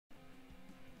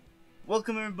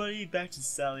Welcome everybody back to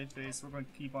Sally Face. We're going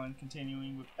to keep on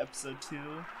continuing with episode 2.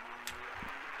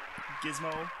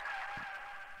 Gizmo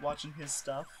watching his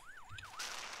stuff.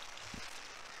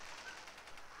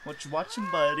 What you watching,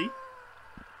 buddy?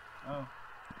 Oh,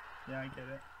 yeah, I get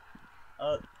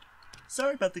it.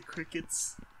 Sorry about the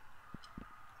crickets.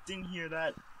 Didn't hear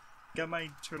that. Got my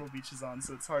Turtle Beaches on,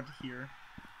 so it's hard to hear.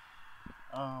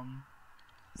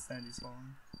 Sandy's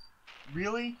falling.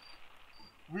 Really?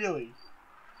 Really?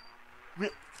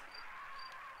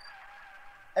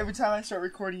 Every time I start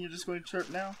recording, you're just going to chirp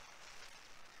now?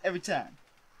 Every time.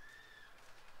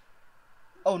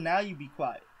 Oh, now you be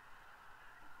quiet.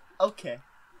 Okay.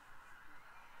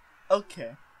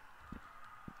 Okay.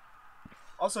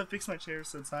 Also, I fixed my chair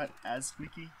so it's not as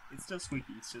squeaky. It's still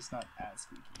squeaky, it's just not as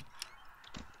squeaky.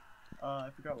 I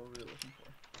forgot what we were looking for.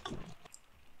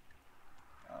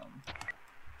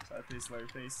 Side face, Larry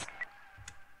face.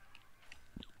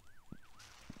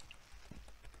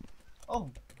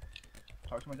 Oh!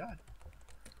 Talk to my dad.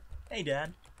 Hey,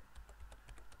 Dad.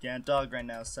 Can't dog right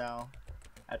now, Sal.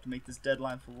 I have to make this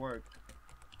deadline for work.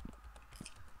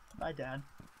 Bye, Dad.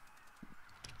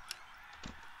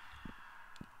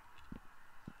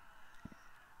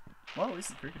 Well, at least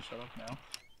the cricket shut up now.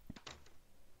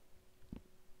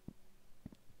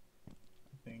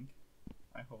 I think.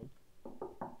 I hope.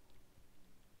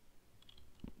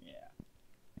 Yeah.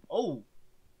 Oh!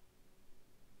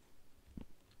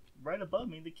 Right above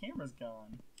me, the camera's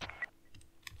gone.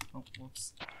 Oh,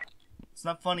 whoops. It's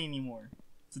not funny anymore.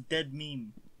 It's a dead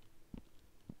meme.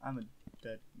 I'm a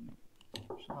dead meme.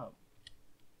 Shut up.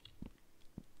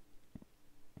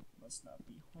 Must not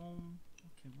be home.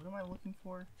 Okay, what am I looking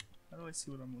for? How do I see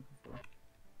what I'm looking for?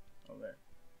 Oh, there.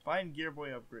 Find Gear Boy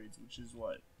upgrades, which is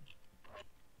what?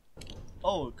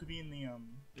 Oh, it could be in the,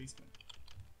 basement.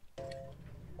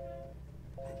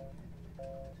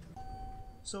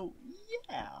 So,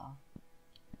 yeah.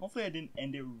 Hopefully I didn't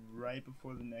end it right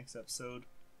before the next episode.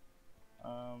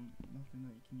 Nothing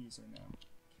that you can use right now.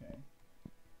 Okay.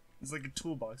 There's like a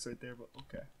toolbox right there, but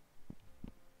okay.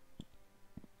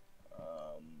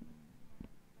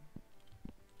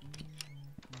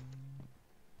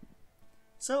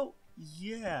 So,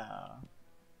 yeah.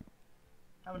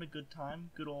 Having a good time.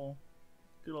 Good old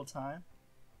time.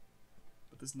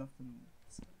 But there's nothing...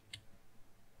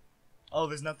 Oh,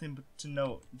 there's nothing to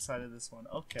note inside of this one.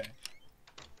 Okay.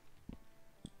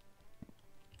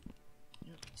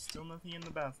 Yep, still nothing in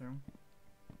the bathroom.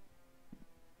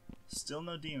 Still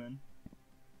no demon.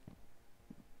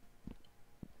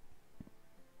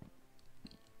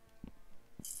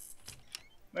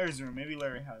 Larry's room. Maybe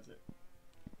Larry has it.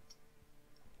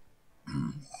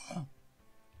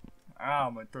 Ah,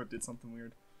 my throat did something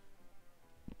weird.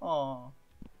 Aw.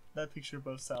 That picture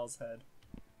above Sal's head.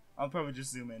 I'll probably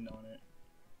just zoom in on it.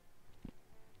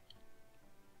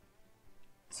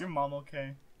 Is your mom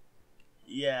okay?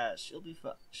 Yeah, she'll be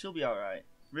fine. She'll be alright.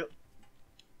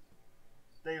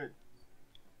 David.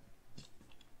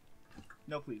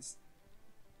 No, please.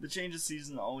 The change of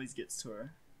season always gets to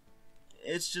her.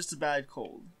 It's just a bad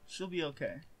cold. She'll be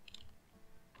okay.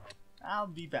 I'll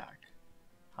be back.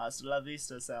 Hasta la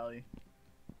vista, Sally.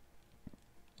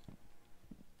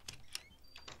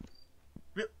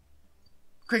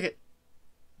 Cricket!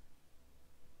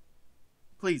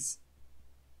 Please.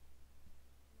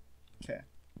 Okay.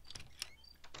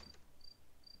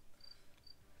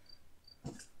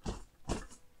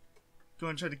 Go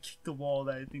and try to kick the wall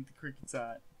that I think the cricket's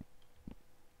at.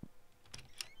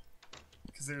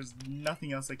 Because there's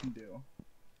nothing else I can do.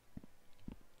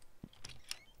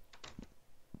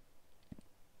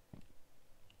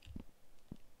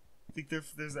 I think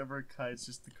if there's ever a cut, it's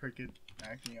just the cricket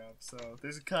acting up. So, if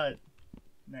there's a cut,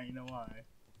 now you know why.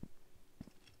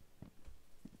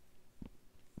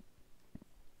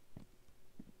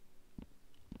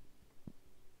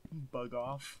 Bug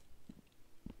off.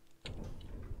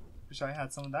 Wish I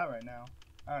had some of that right now.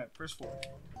 Alright, first floor.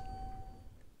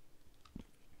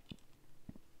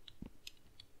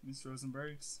 Miss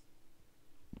Rosenberg's.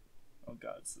 Oh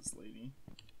god, it's this lady.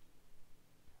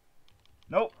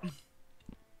 Nope!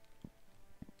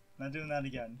 Not doing that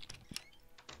again.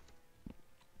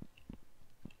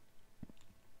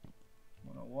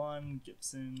 101,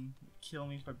 Gibson. Would kill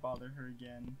me if I bother her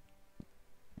again.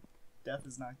 Death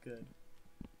is not good.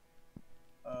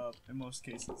 In most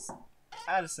cases.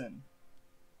 Addison.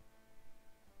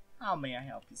 How may I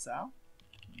help you, Sal?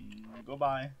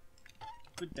 Goodbye.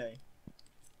 Good day.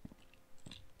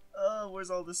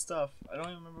 Where's all this stuff? I don't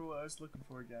even remember what I was looking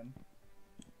for again.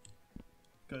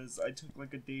 Because I took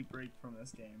like a day break from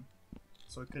this game.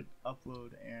 So I could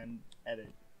upload and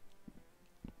edit.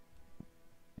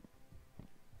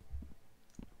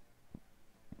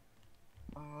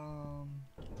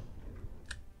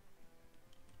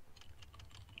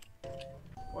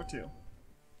 too.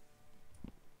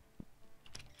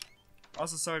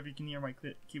 Also, sorry if you can hear my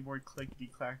keyboard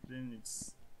clickety-clacking.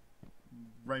 It's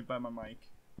right by my mic.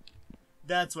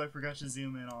 That's what I forgot to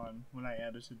zoom in on when I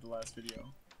edited the last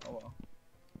video. Oh well.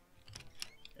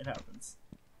 It happens.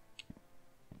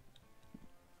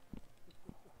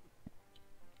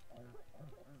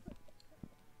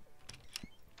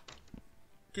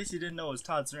 In case you didn't know, it was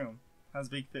Todd's room. How's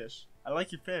Big Fish? I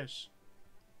like your fish.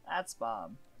 That's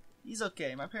Bob. He's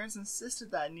okay. My parents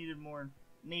insisted that I needed more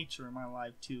nature in my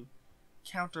life to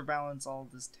counterbalance all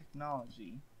this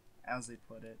technology, as they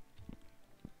put it.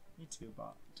 Me too,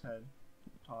 Bob.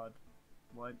 Todd.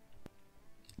 What?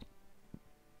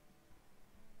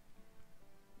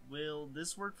 Will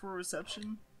this work for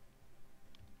reception?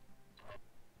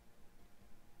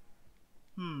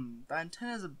 The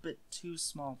antenna is a bit too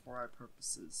small for our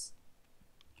purposes.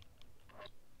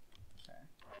 Okay.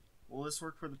 Will this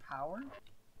work for the power?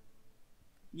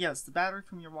 Yes, the battery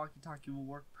from your walkie-talkie will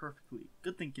work perfectly.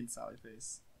 Good thinking,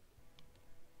 Sallyface.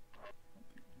 I'll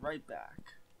be right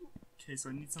back. Okay, so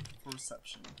I need something for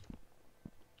reception.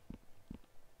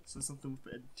 So something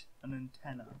with an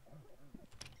antenna.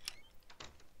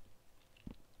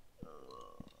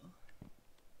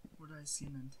 Where did I see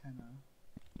an antenna?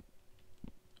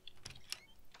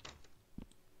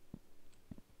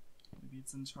 Maybe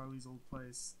it's in Charlie's old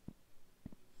place.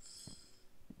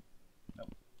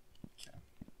 Nope. Okay.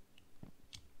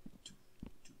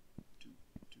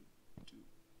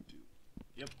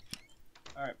 Yep.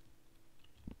 Alright.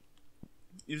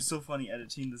 It was so funny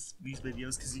editing these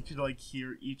videos because you could like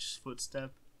hear each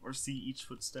footstep or see each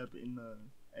footstep in the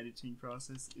editing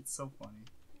process. It's so funny.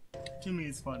 To me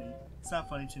it's funny. It's not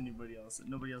funny to anybody else.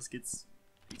 Nobody else gets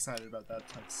excited about that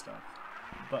type of stuff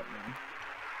but me.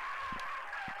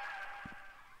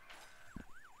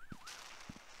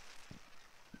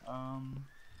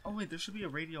 Oh wait, there should be a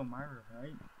radio Myra,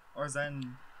 right? Or is that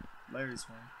in Larry's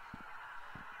room?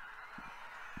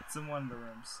 It's in one of the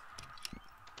rooms.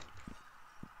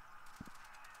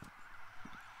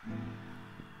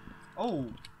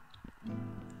 Oh!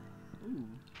 Ooh.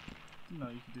 Didn't know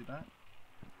you could do that.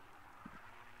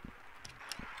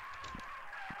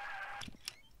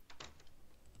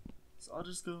 So I'll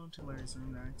just go into Larry's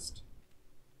room next.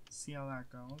 See how that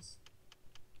goes.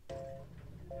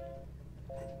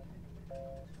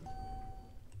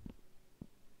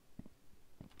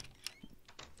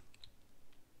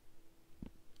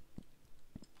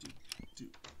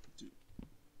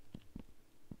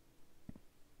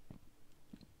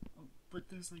 Oh, but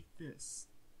there's like this.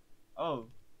 Oh.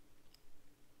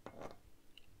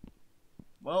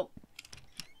 Well.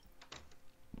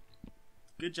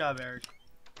 Good job, Eric.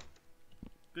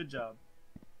 Good job.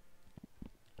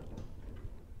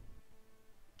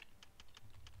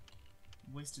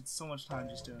 Wasted so much time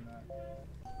just doing that.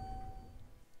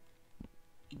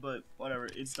 But whatever,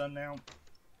 it's done now.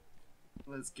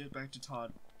 Let's get back to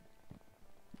Todd.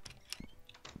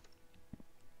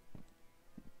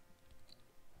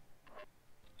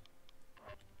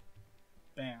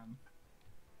 Bam.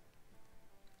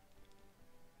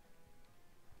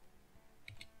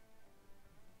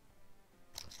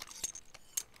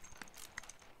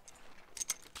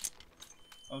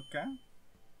 Okay.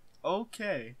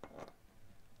 Okay.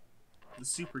 The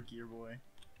Super Gear Boy.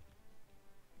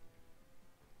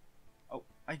 Oh,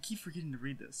 I keep forgetting to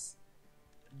read this.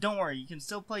 Don't worry, you can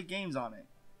still play games on it.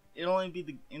 It'll only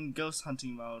be in ghost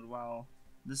hunting mode while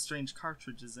this strange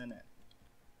cartridge is in it.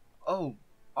 Oh,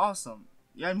 awesome.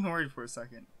 You had me worried for a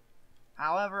second.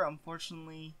 However, I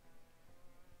unfortunately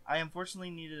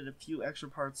needed a few extra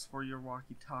parts for your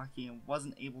walkie-talkie and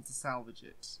wasn't able to salvage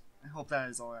it. I hope that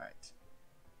is alright.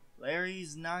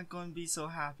 Larry's not going to be so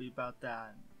happy about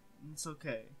that. It's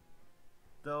okay.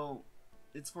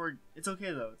 It's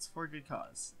okay though, it's for a good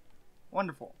cause.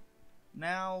 Wonderful.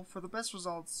 Now, for the best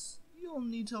results, you'll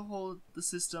need to hold the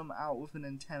system out with an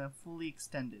antenna fully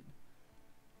extended.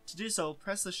 To do so,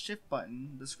 press the shift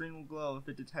button. The screen will glow if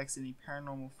it detects any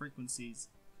paranormal frequencies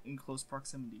in close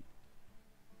proximity.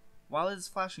 While it is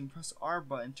flashing, press R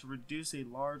button to reduce a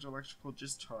large electrical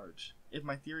discharge. If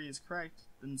my theory is correct,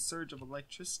 then the surge of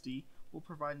electricity will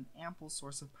provide an ample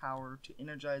source of power to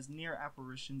energize near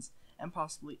apparitions and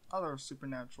possibly other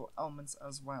supernatural elements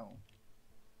as well.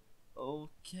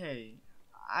 Okay,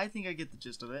 I think I get the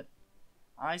gist of it.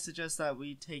 I suggest that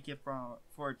we take it for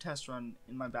a test run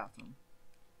in my bathroom.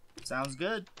 Sounds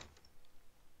good.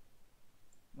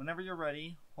 Whenever you're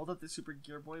ready, hold up the Super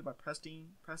Gear Boy by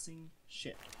pressing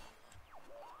shift.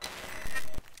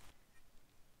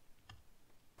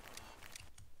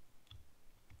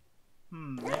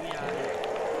 Maybe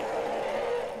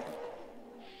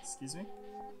Excuse me?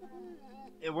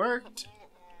 It worked!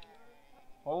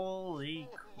 Holy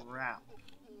crap.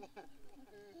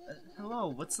 Hello,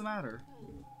 what's the matter?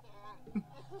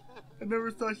 I never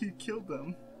thought he'd killed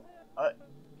them.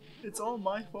 It's all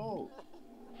my fault.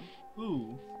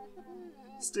 Who?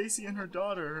 Stacy and her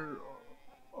daughter.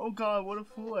 Oh god, what a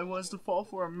fool I was to fall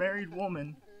for a married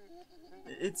woman.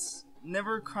 It's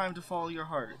never a crime to follow your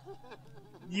heart.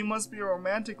 You must be a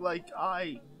romantic like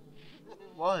I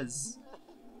was.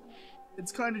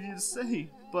 It's kind of you to say,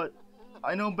 but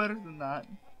I know better than that.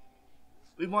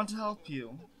 We want to help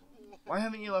you. Why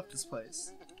haven't you left this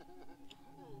place?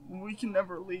 We can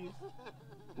never leave.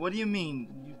 What do you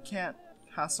mean? You can't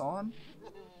pass on?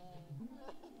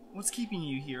 What's keeping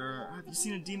you here? Have you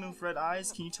seen a demon with red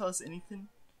eyes? Can you tell us anything?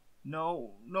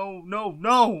 No, no, no,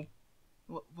 no!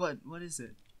 What is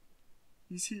it?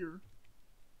 He's here.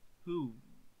 Who?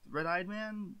 The red-eyed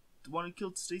man? The one who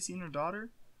killed Stacy and her daughter?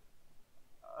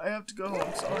 I have to go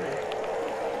home, sorry.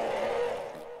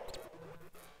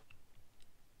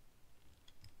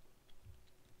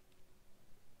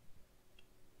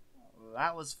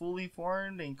 That was fully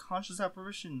formed and conscious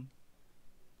apparition.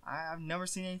 I've never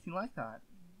seen anything like that.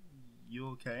 You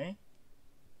okay?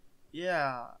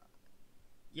 Yeah,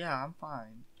 I'm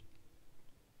fine.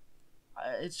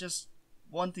 It's just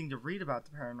one thing to read about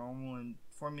the paranormal and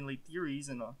formulate theories,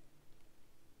 and a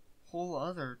whole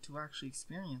other to actually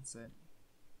experience it.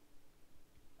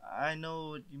 I know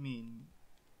what you mean.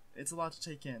 It's a lot to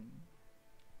take in.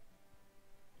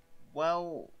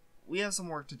 Well, we have some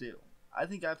work to do. I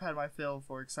think I've had my fill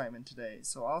for excitement today,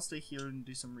 so I'll stay here and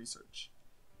do some research.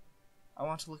 I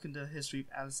want to look into the history of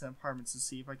Addison Apartments to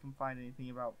see if I can find anything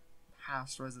about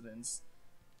past residents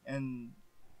and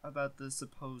about the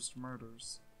supposed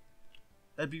murders.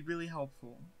 That'd be really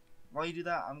helpful. While you do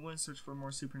that, I'm going to search for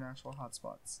more supernatural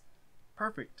hotspots.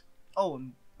 Perfect. Oh,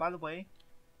 and by the way,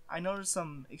 I noticed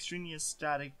some extraneous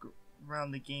static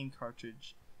around the game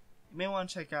cartridge. You may want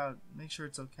to check out, make sure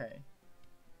it's okay.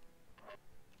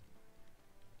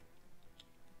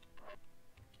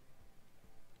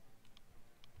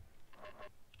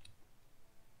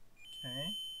 Okay.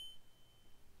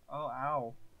 Oh,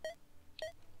 ow.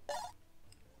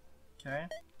 Okay.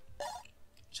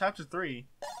 Chapter 3.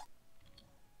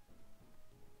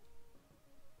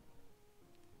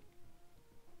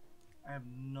 I have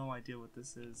no idea what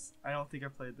this is. I don't think I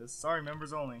played this. Sorry,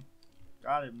 members only.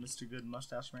 Got it, Mr. Good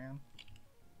Mustache Man.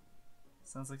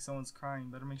 Sounds like someone's crying.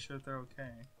 Better make sure that they're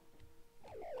okay.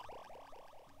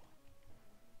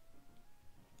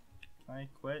 Can I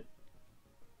quit?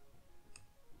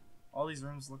 All these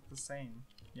rooms look the same.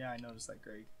 Yeah, I noticed that,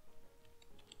 Greg.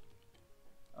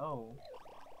 Oh.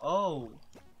 Oh!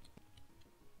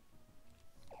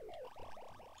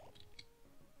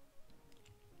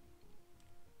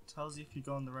 Tells you if you're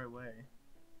going the right way.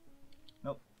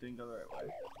 Nope, didn't go the right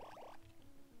way.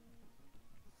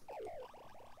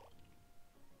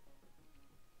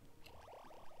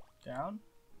 Down.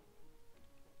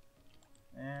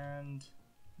 And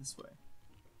this way.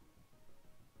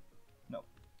 Nope.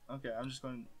 Okay, I'm just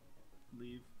going to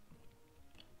leave.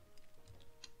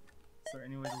 Is there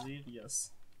any way to leave?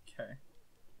 Yes. Okay.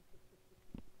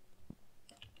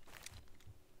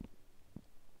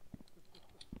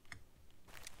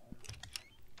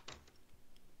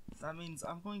 That means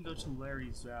I'm going to go to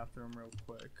Larry's bathroom real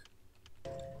quick.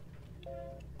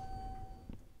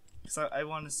 Because I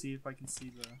want to see if I can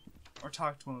see the... or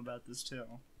talk to him about this too.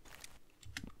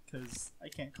 Because I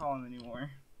can't call him anymore.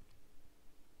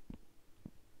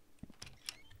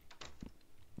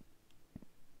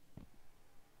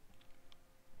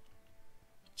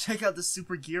 Check out the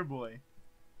Super Gear Boy.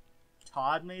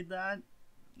 Todd made that?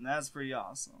 That's pretty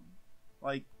awesome.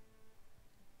 Like...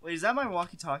 Wait, is that my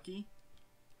walkie-talkie?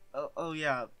 Oh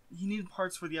yeah, he needed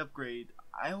parts for the upgrade.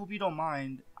 I hope you don't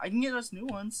mind. I can get us new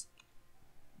ones.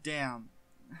 Damn.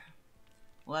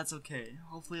 Well, that's okay.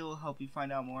 Hopefully it will help you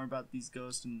find out more about these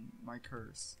ghosts and my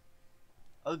curse.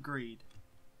 Agreed.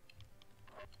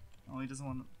 Oh, he doesn't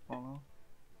want to follow?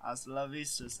 Hasta la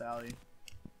vista, Sally.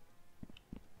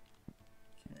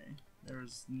 Okay,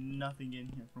 there's nothing in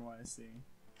here from what I see.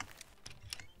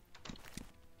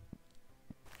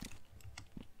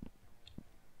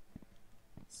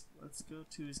 Let's go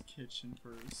to his kitchen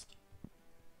first.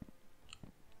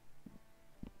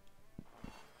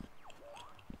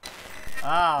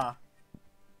 Ah!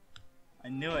 I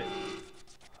knew it.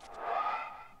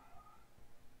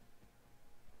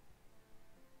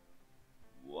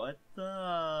 What the?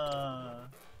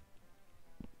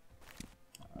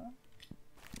 Huh?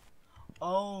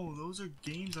 Oh, those are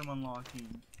games I'm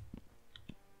unlocking.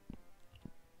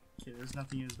 Okay, there's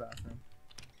nothing in his bathroom.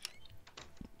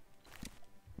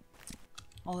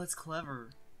 Oh, that's clever.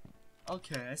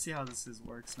 Okay, I see how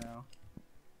works now.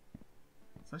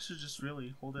 So I should just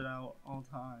really hold it out all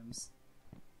times.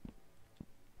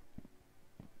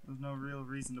 There's no real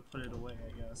reason to put it away,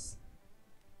 I guess.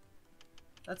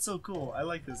 That's so cool. I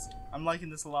like this. I'm liking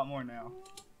this a lot more now.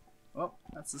 Well,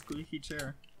 that's the squeaky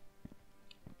chair.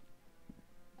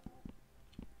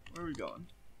 Where are we going?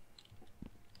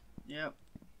 Yep.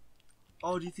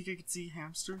 Oh, do you think I could see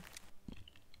hamster?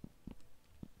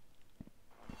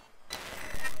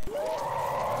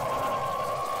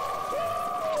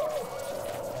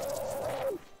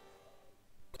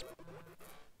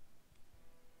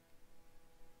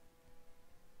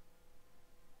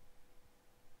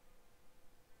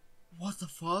 What the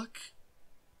fuck?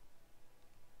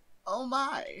 Oh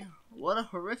my, what a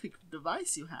horrific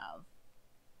device you have.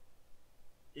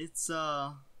 It's,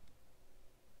 well,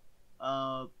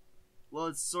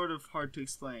 it's sort of hard to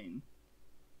explain.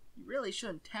 You really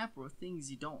shouldn't tamper with things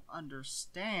you don't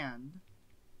understand.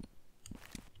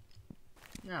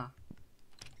 Yeah.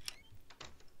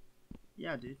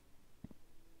 Yeah, dude.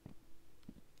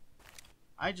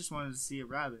 I just wanted to see a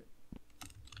rabbit.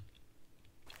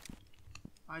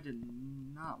 I did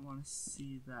not want to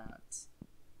see that.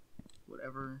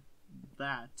 Whatever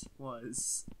that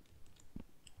was.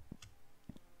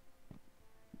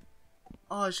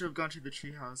 Oh, I should have gone to the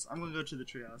treehouse. I'm gonna go to the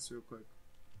treehouse real quick.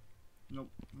 Nope,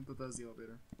 I thought that was the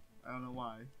elevator. I don't know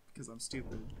why, because I'm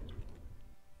stupid.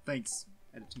 Thanks,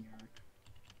 editing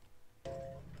Eric.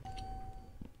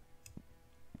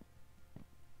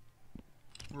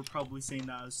 We're probably saying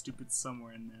that I was stupid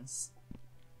somewhere in this.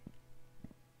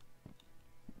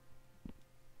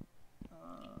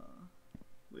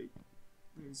 Wait,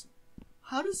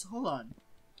 hold on.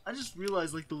 I just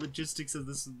realized, like, the logistics of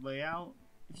this layout.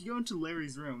 If you go into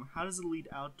Larry's room, how does it lead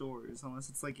outdoors? Unless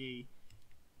it's like a,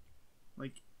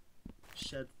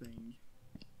 shed thing.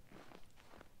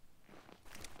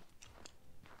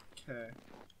 Okay.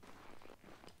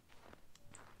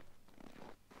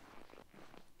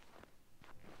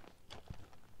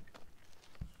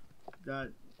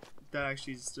 That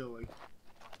actually is still, like,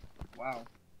 wow.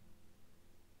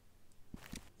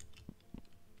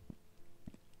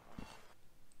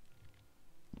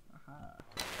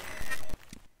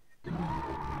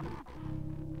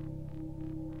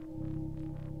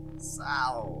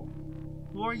 Sal.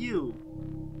 Who are you?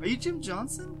 Are you Jim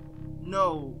Johnson?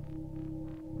 No.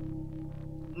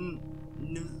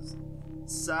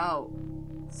 Sal.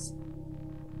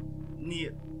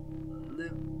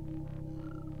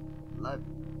 Live.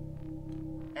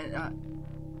 And,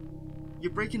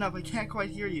 you're breaking up. I can't quite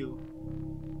hear you.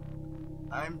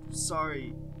 I'm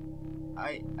sorry.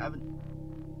 I haven't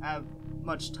have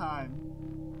much time.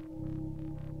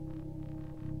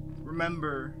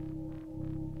 Remember.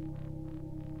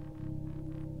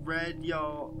 Red,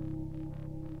 y'all.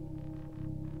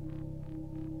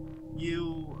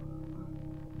 You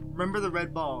remember the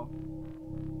red ball?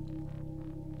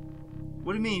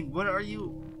 What do you mean? What are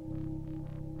you?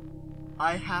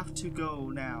 I have to go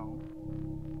now.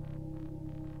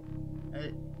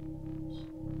 It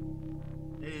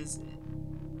is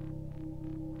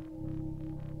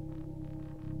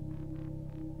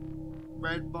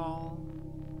red ball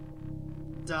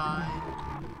died.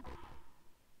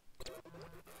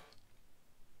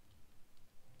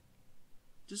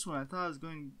 Just when I thought I was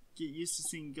going to get used to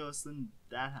seeing ghosts, then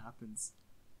that happens.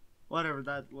 Whatever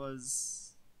that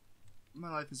was.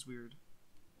 My life is weird.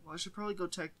 Well, I should probably go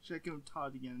check in with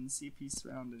Todd again and see if he's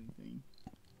found anything.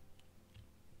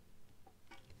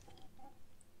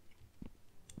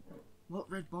 What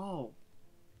red ball?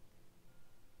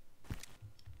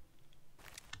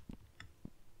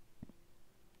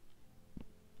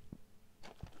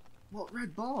 What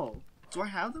red ball? Do I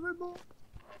have the red ball?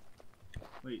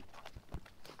 Wait.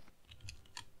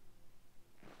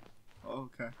 Oh,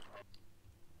 okay.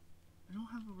 I don't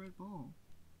have a red ball.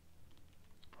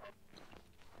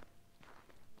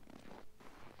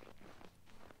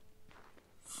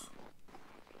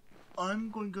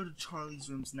 I'm going to go to Charlie's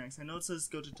rooms next. I know it says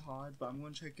go to Todd, but I'm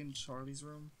going to check in Charlie's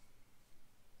room.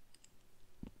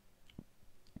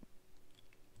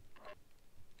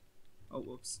 Oh,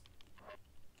 whoops.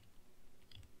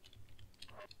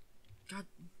 God.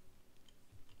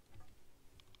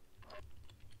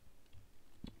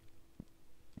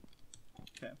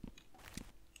 Okay.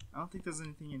 I don't think there's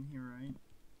anything in here, right?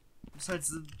 Besides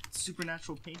the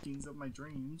supernatural paintings of my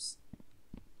dreams.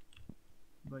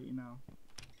 But, you know.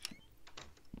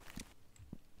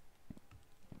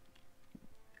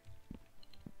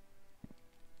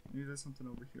 Maybe there's something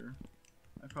over here.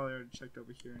 I probably already checked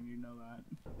over here and you know that.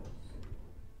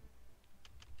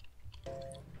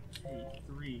 Okay,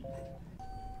 3.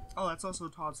 Oh, that's also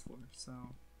Todd's floor, so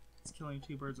it's killing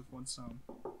 2 birds with 1 stone.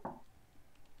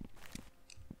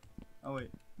 Oh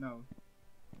wait, no.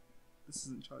 This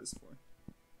isn't Charlie's floor.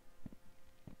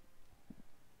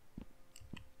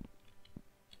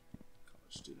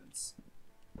 College students.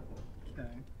 Okay.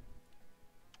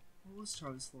 What was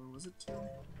Charlie's floor? Was it 2?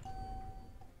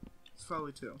 It's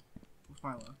probably 2. With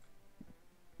my luck.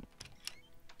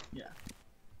 Yeah.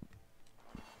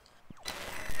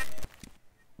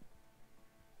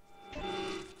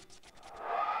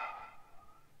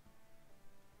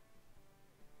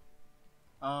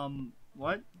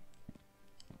 What?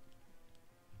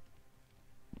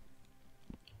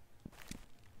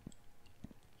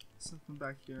 Something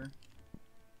back here.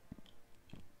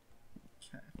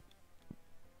 Okay.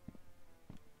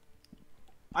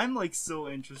 I'm like so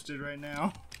interested right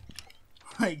now.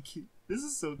 Like, this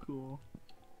is so cool.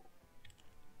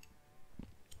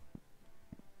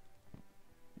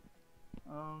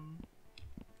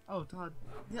 Oh, Todd.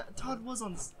 Yeah, Todd was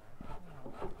on.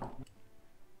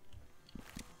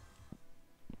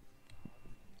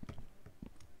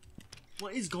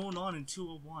 What is going on in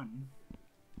 201?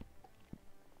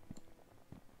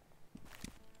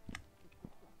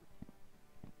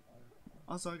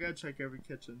 Also, I gotta check every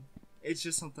kitchen. It's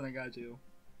just something I gotta do.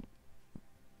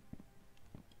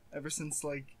 Ever since,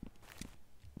 like,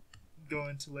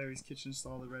 going to Larry's kitchen,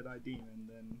 saw the red-eyed demon,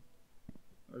 then...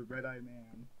 or red-eyed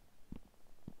man.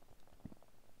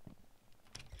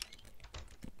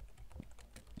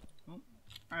 Oh,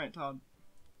 alright, Todd.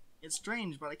 It's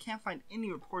strange, but I can't find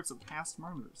any reports of past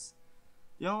murders.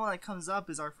 The only one that comes up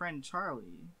is our friend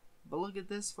Charlie. But look at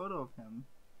this photo of him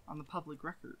on the public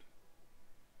record.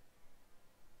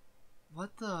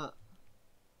 What the...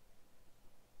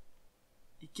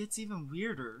 It gets even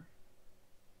weirder.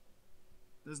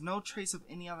 There's no trace of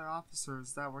any other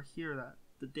officers that were here that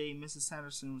the day Mrs.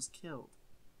 Sanderson was killed.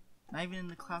 Not even in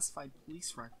the classified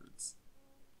police records.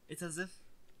 It's as if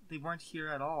they weren't here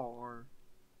at all, or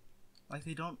like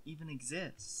they don't even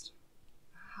exist.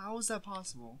 How is that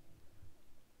possible?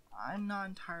 I'm not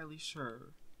entirely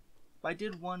sure. But I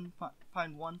did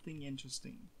find one thing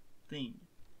interesting.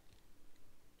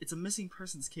 It's a missing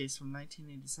persons case from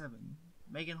 1987.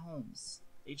 Megan Holmes,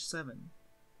 age 7,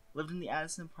 lived in the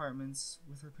Addison apartments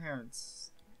with her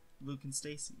parents, Luke and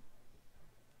Stacy.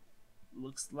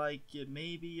 Looks like it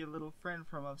may be a little friend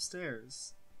from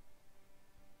upstairs.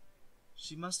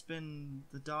 She must have been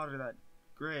the daughter that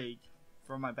Greg,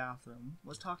 from my bathroom,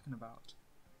 was talking about.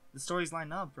 The stories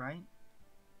line up, right?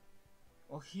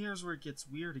 Well, here's where it gets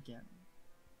weird again.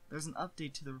 There's an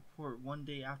update to the report one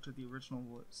day after the original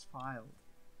was filed,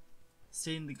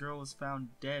 stating the girl was found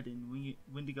dead in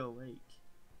Wendigo Lake.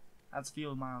 That's a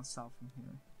few miles south from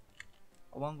here,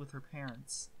 along with her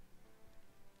parents.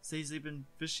 Says they've been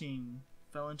fishing,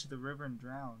 fell into the river and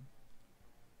drowned.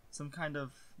 Some kind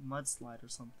of mudslide or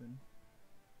something.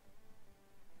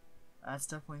 That's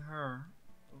definitely her.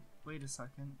 Oh, wait a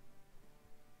second.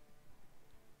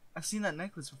 I've seen that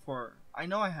necklace before. I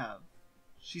know I have.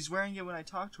 She's wearing it when I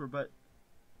talk to her, but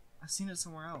I've seen it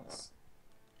somewhere else.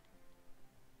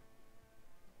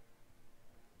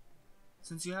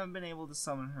 Since you haven't been able to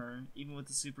summon her, even with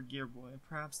the Super Gear Boy,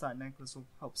 perhaps that necklace will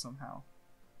help somehow.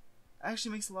 It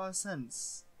actually makes a lot of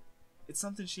sense. It's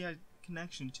something she had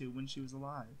connection to when she was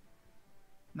alive.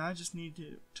 Now I just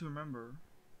need to remember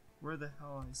where the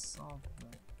hell I saw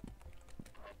that.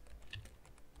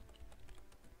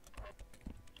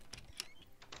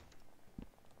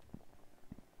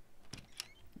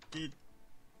 Did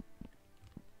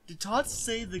Todd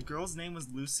say the girl's name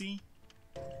was Lucy?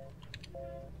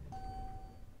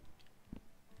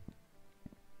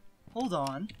 Hold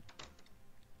on.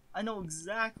 I know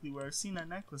exactly where I've seen that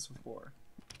necklace before.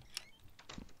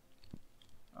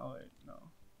 Oh wait, no.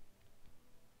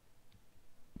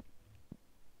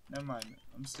 Never mind,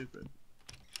 I'm stupid.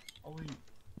 Oh wait.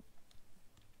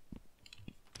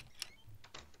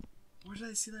 Where did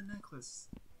I see that necklace?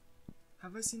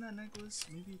 Have I seen that necklace?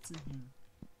 Maybe it's in here.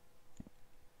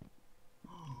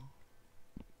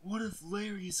 What if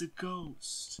Larry's a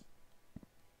ghost?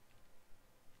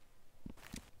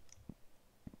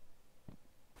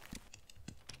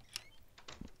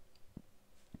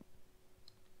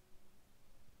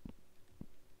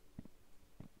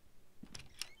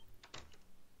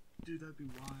 Dude, that'd be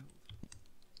wild.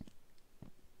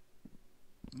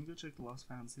 Let me go check the lost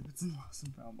found, see if it's in the lost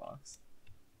and found box.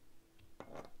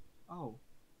 Oh.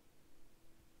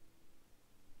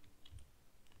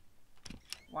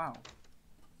 Wow.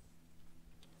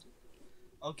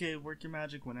 Okay, work your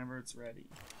magic whenever it's ready.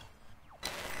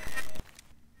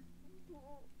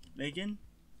 Megan?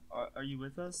 Are you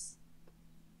with us?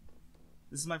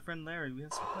 This is my friend Larry. We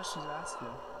have some questions to ask you.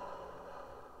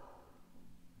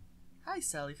 Hi,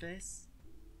 Sallyface.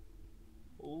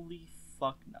 Holy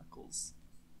fuck, Knuckles.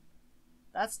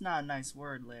 That's not a nice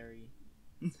word, Larry.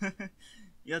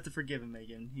 You have to forgive him,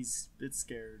 Megan. He's a bit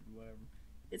scared, whatever.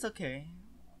 It's okay.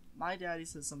 My daddy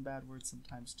says some bad words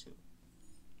sometimes, too.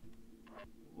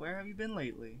 Where have you been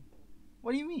lately?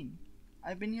 What do you mean?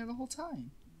 I've been here the whole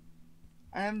time.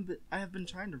 I have been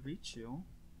trying to reach you.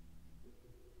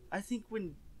 I think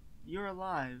when you're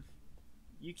alive,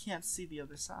 you can't see the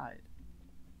other side.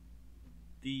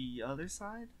 The other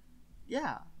side?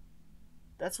 Yeah.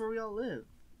 That's where we all live.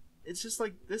 It's just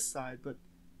like this side, but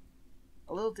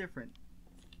a little different.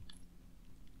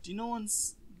 Do you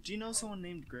know someone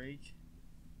named Greg?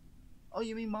 Oh,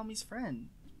 you mean Mommy's friend?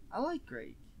 I like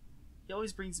Greg. He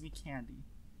always brings me candy.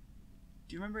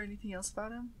 Do you remember anything else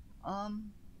about him?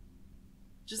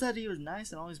 Just that he was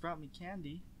nice and always brought me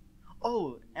candy.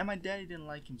 Oh, and my daddy didn't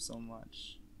like him so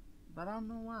much. But I don't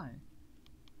know why.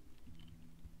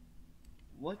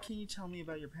 What can you tell me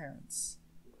about your parents?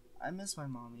 I miss my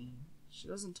mommy. She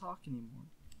doesn't talk anymore.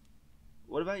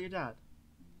 What about your dad?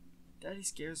 Daddy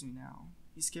scares me now.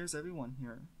 He scares everyone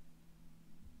here.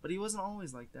 But he wasn't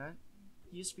always like that.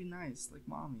 He used to be nice, like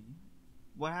Mommy.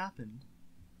 What happened?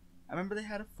 I remember they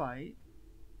had a fight,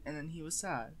 and then he was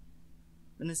sad.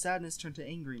 Then his sadness turned to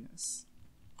angriness.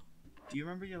 Do you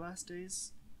remember your last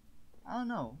days? I don't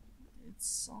know.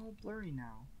 It's all blurry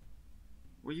now.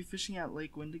 Were you fishing at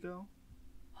Lake Wendigo?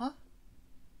 Huh?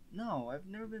 No, I've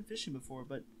never been fishing before,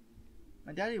 but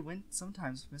my daddy went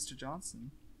sometimes with Mr.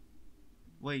 Johnson.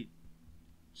 Wait,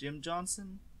 Jim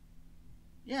Johnson?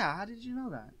 Yeah, how did you know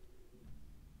that?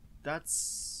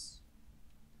 That's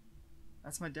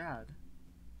my dad.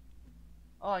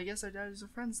 Oh, I guess our daddies are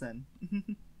friends then.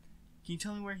 Can you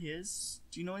tell me where he is?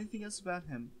 Do you know anything else about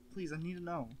him? Please, I need to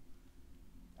know.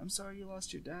 I'm sorry you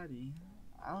lost your daddy.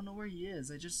 I don't know where he is.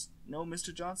 I just know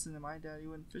Mr. Johnson and my daddy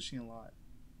went fishing a lot.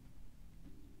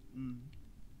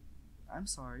 I'm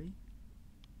sorry.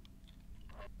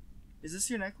 Is this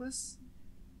your necklace?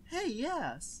 Hey,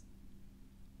 yes!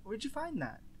 Where'd you find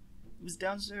that? It was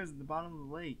downstairs at the bottom of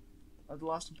the lake, of the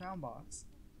lost and found box.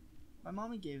 My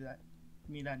mommy gave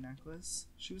me that necklace.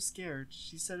 She was scared.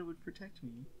 She said it would protect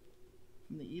me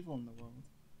from the evil in the world.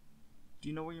 Do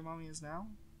you know where your mommy is now?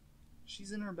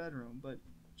 She's in her bedroom, but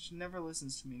she never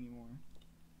listens to me anymore.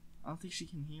 I don't think she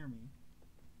can hear me.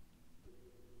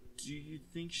 Do you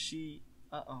think she...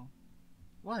 Uh-oh.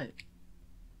 What?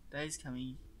 Daddy's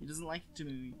coming. He doesn't like it to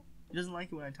me. He doesn't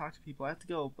like it when I talk to people. I have to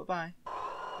go. Bye-bye.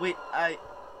 Wait,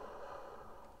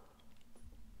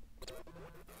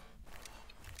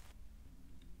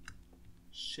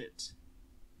 Shit.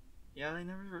 Yeah, they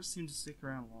never seem to stick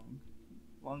around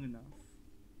long enough.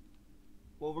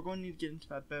 Well, we're going to need to get into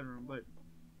that bedroom, but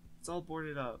it's all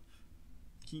boarded up.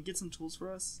 Can you get some tools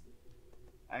for us?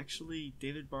 Actually,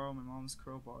 David borrowed my mom's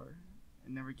crowbar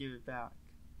and never gave it back.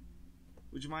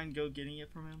 Would you mind getting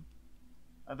it from him?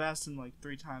 I've asked him like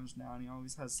 3 times now and he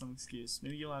always has some excuse.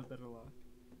 Maybe you'll have better luck.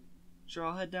 Sure,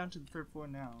 I'll head down to the 3rd floor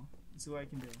now and see what I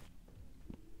can do.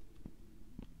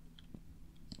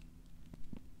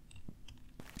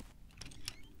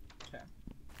 Okay.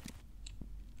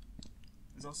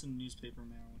 There's also newspaper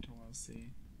mail, which I want to see.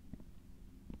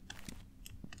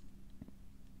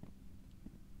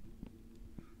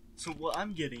 So what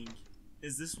I'm getting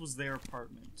is this was their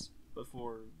apartment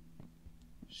before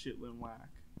shit went whack.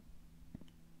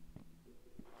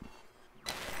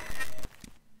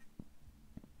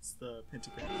 It's the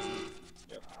pentagram.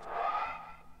 Yep.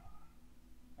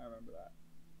 I remember that.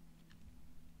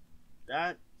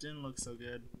 That didn't look so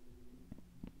good.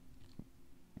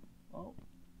 Oh.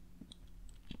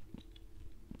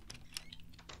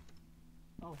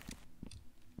 Oh.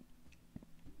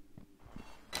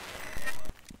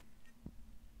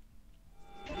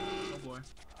 Oh boy.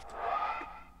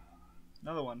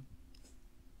 Another one.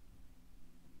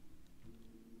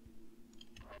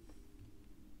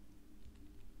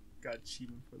 Got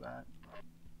achievement for that.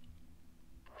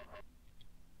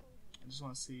 I just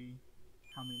want to see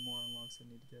how many more unlocks I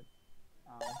need to get.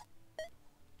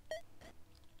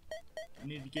 I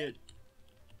need to get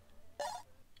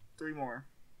 3 more.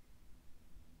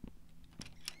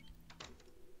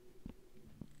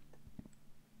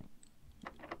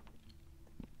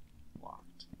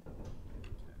 Locked.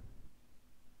 Okay.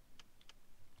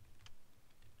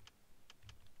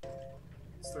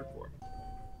 It's 3rd floor.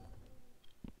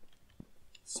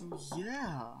 So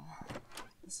yeah,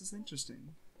 this is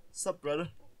interesting. Sup, brother?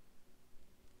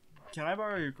 Can I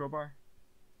borrow your crowbar?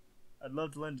 I'd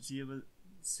love to lend it to you, but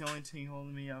it's the only thing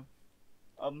holding me up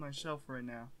my shelf right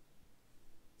now.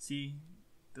 See,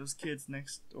 those kids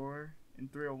next door in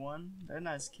 301, they're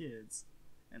nice kids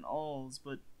and alls,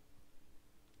 but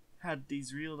had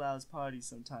these real loud parties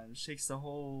sometimes. Shakes the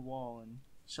whole wall and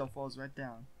shelf falls right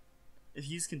down. If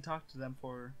you can talk to them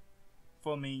for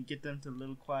me and get them to a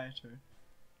little quieter,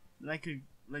 then I could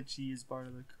let you use borrow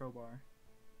the crowbar.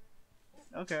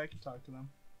 Okay, I can talk to them.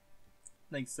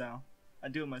 Thanks, Sal. I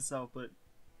do it myself, but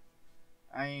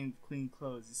I ain't clean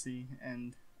clothes, you see,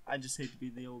 and I just hate to be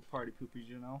the old party poopers,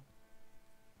 you know?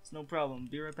 It's no problem.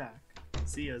 Be right back.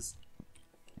 See yas.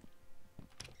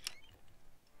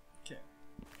 Okay.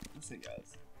 Listen,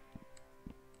 guys.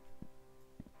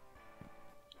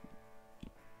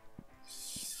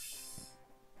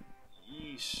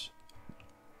 Yeesh.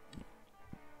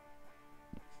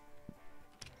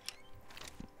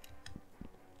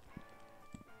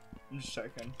 I'm just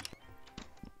checking.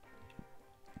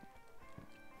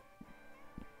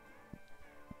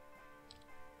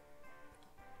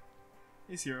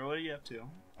 Hey Zero, what are you up to?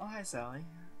 Oh, hi Sally.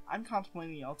 I'm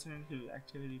contemplating the alternative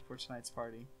activity for tonight's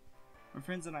party. My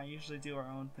friends and I usually do our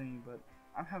own thing, but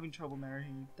I'm having trouble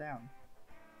narrowing it down.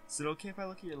 Is it okay if I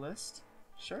look at your list?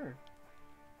 Sure.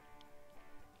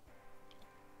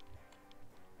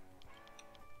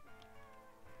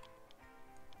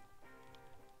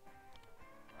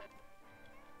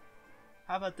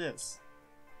 How about this?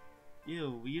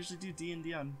 Ew, we usually do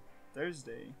D&D on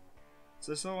Thursday,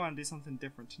 so I sort of want to do something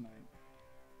different tonight.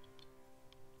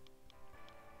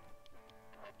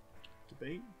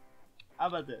 Debate? How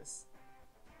about this?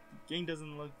 The gang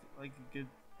doesn't look like a good...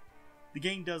 The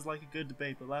gang does like a good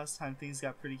debate, but last time things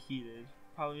got pretty heated.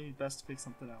 Probably best to pick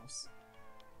something else.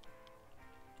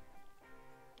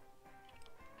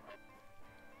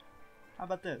 How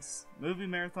about this? Movie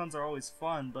marathons are always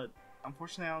fun, but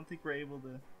unfortunately I don't think we're able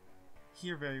to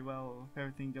hear very well with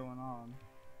everything going on.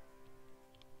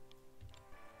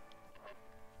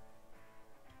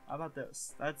 How about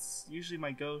this? That's usually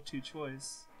my go-to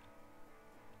choice.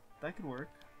 That could work.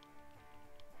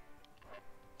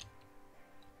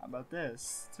 How about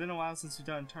this? It's been a while since we've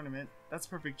done a tournament. That's a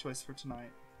perfect choice for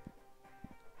tonight.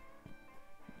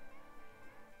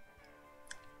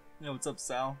 Yo, what's up,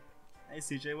 Sal? Hey,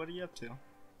 CJ, what are you up to?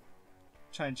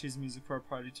 Trying to choose music for our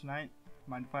party tonight.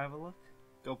 Mind if I have a look?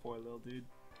 Go for it, little dude.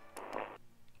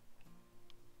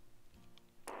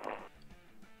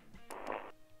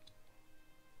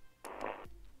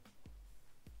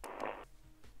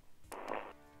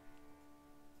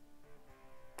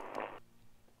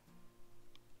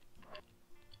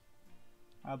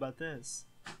 How about this?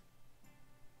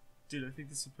 Dude, I think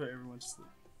this will put everyone to sleep.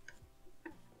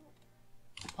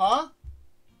 Huh?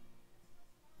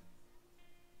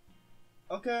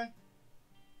 Okay.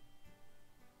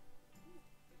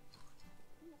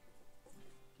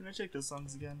 Can I check those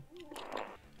songs again?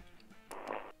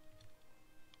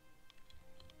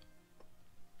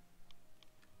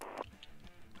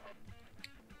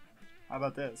 How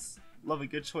about this? Love a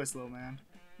good choice, little man.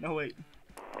 No, wait.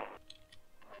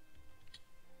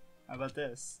 How about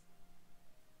this?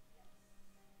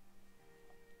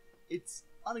 It's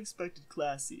unexpected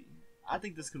classy. I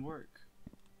think this could work.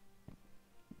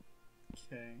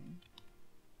 Okay.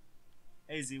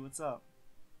 Hey Z, what's up?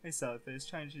 Hey Sallyface,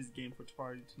 trying to choose a game for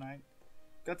party tonight.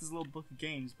 Got this little book of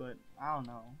games, but I don't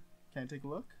know. Can I take a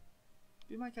look?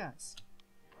 Be my guest.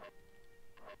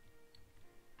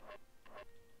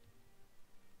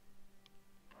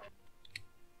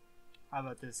 How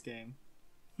about this game?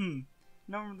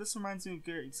 No, this reminds me of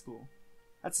grade school.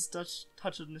 That's a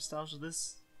touch of nostalgia.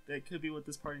 That could be what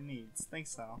this party needs.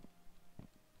 Thanks, Sal.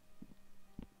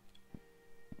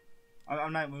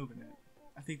 I'm not moving it.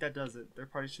 I think that does it. Their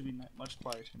party should be much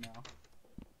quieter now.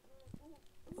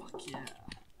 Fuck yeah.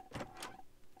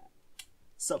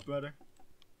 Sup, brother?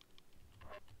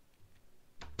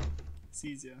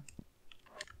 Sees ya.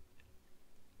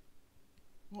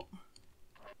 Well,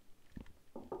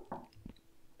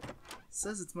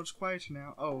 says it's much quieter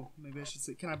now. Oh, maybe I should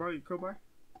say, can I borrow your crowbar?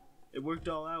 It worked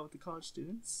all out with the college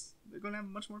students. They're gonna have a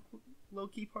much more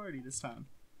low-key party this time.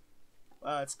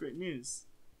 Wow, that's great news.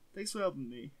 Thanks for helping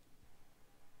me.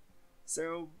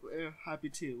 Sarah, we're happy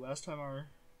too. Last time our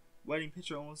wedding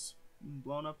picture almost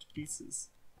blown up to pieces.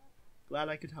 Glad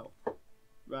I could help.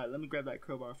 Right, let me grab that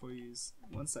crowbar for you.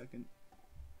 1 second.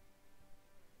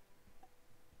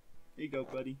 Here you go,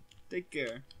 buddy. Take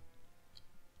care.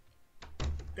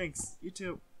 Thanks, you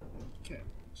too. Okay,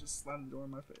 just slam the door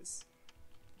in my face.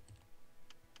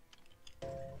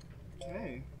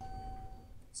 Okay.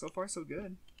 So far, so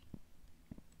good.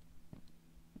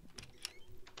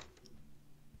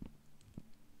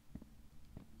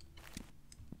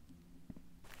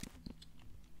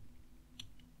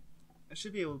 I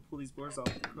should be able to pull these boards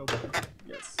off with the crowbar.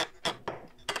 Yes.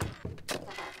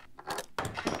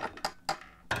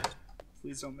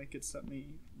 Please don't make it step me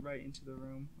right into the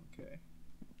room. Okay.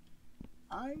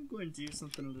 I'm going to do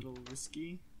something a little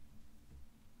risky.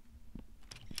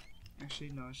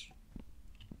 Actually, no.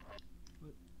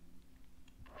 What?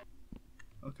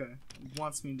 Okay. It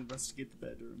wants me to investigate the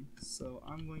bedroom. So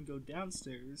I'm going to go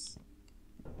downstairs.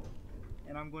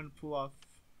 And I'm going to pull off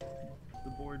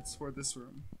the boards for this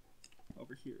room.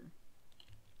 Over here.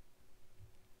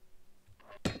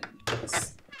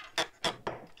 Yes.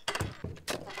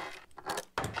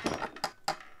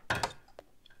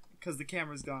 Because the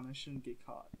camera's gone, I shouldn't get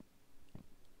caught.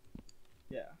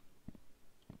 Yeah.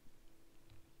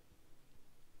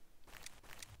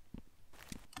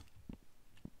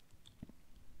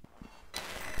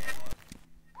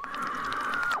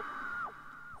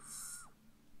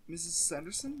 Mrs.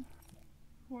 Sanderson?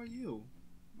 Who are you?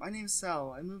 My name's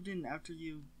Sal. I moved in after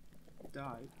you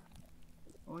died.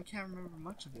 Oh, I can't remember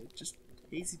much of it. Just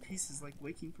hazy pieces like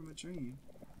waking from a dream.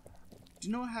 Do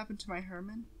you know what happened to my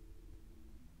Herman?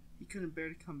 He couldn't bear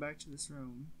to come back to this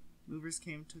room. Movers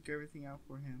came, took everything out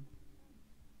for him.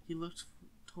 He looked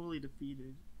totally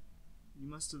defeated. You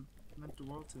must have meant the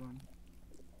world to him.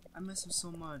 I miss him so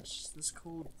much. This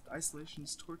cold isolation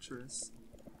is torturous.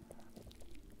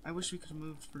 I wish we could have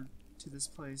moved to this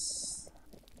place.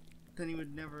 Then he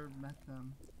would never have met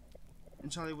them.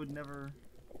 And Charlie would never...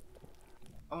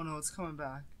 Oh no, it's coming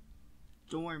back.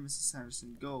 Don't worry, Mrs.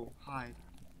 Sanderson. Go, hide.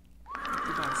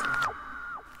 Goodbye, Sal.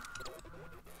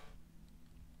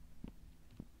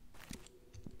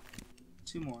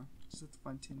 Two more. Just have to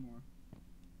find two more.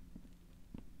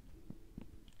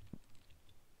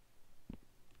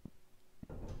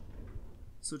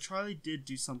 So Charlie did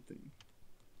do something.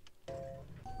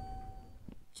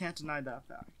 Can't deny that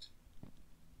fact.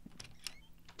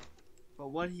 But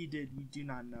what he did, we do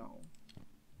not know.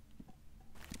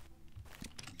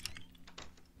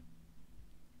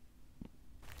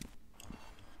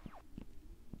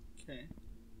 Okay.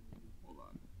 Hold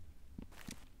on.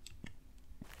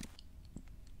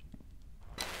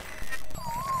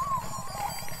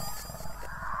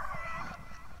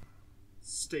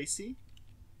 Stacy?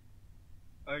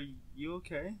 Are you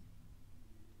okay?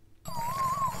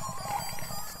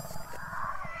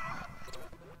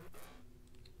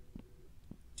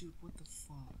 Dude, what the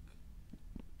fuck?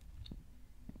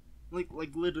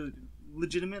 Like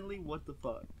legitimately, what the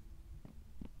fuck?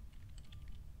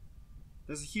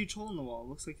 There's a huge hole in the wall.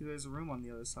 Looks like there's a room on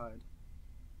the other side.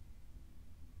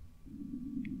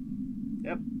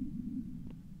 Yep.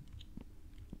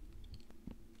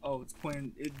 Oh, it's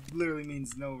pointing. It literally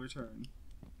means no return.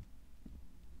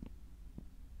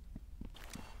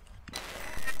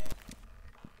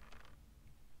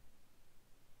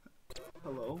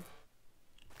 Hello?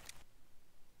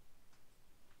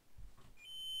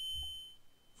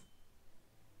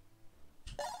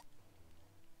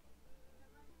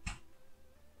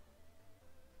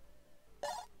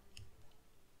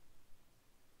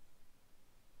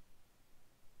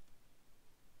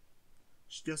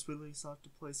 She desperately sought to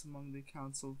place among the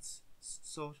councils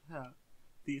so have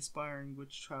the aspiring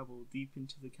witch travel deep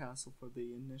into the castle for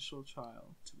the initial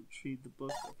trial to retrieve the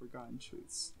book of forgotten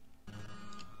truths.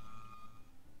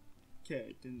 Okay,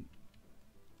 it didn't.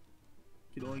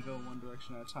 Could only go in one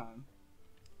direction at a time.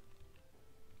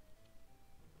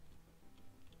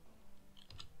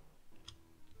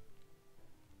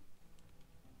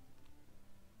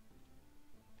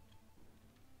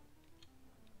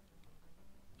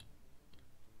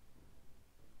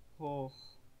 Oh.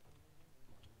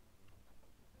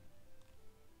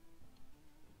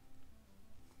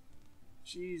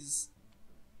 Jeez.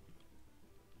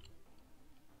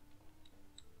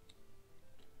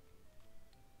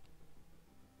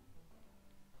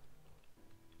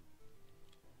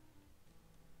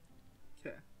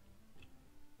 Okay.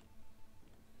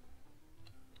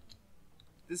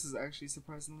 This is actually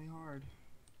surprisingly hard.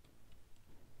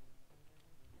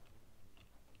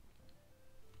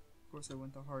 Of course I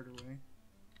went the harder way.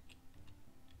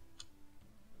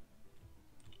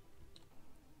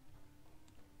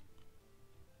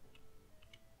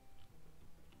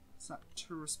 It's not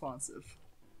too responsive.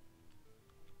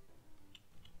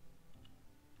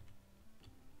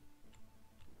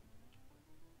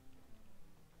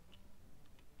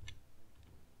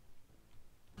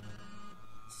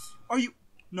 Are you?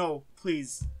 No,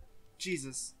 please.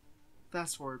 Jesus.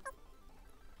 Fast forward.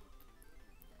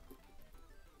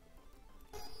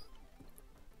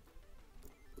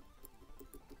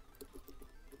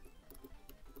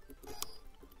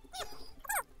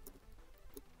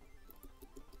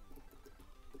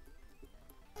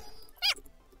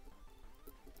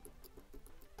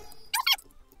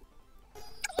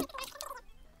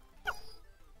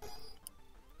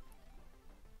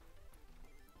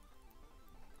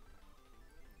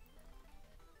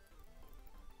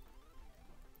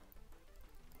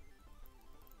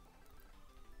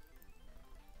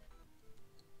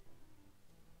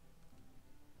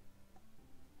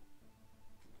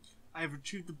 I have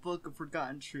retrieved the Book of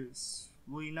Forgotten Truths.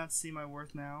 Will you not see my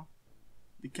worth now?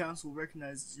 The Council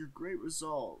recognizes your great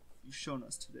resolve you've shown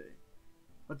us today.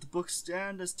 Let the book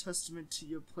stand as testament to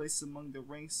your place among the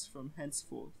ranks from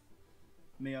henceforth.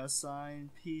 May our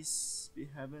sign, peace, be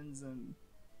heavens, and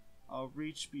our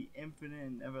reach be infinite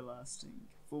and everlasting.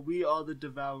 For we are the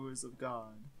devourers of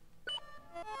God.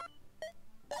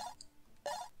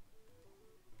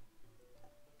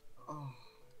 Oh.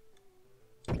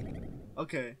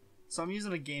 Okay, so I'm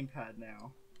using a gamepad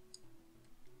now.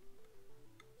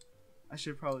 I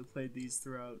should probably play these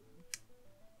throughout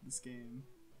this game.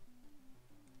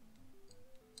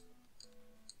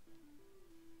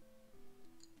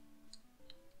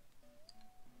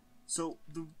 So,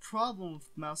 the problem with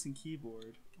mouse and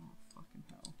keyboard, oh fucking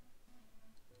hell,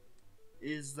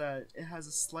 is that it has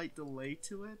a slight delay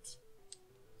to it.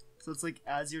 So it's like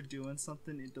as you're doing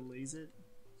something, it delays it.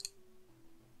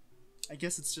 I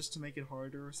guess it's just to make it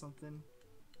harder or something.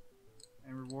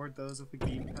 And reward those with a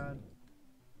gamepad.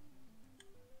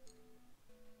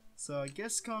 So I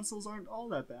guess consoles aren't all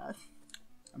that bad.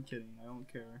 I'm kidding, I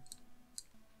don't care.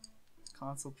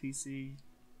 Console, PC,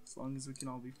 as long as we can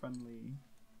all be friendly.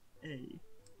 Hey.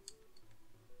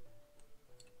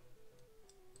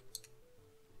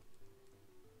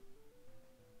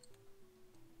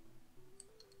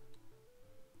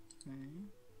 Okay.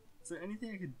 Is there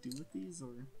anything I could do with these,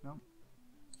 or no?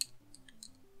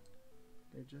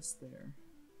 They're just there.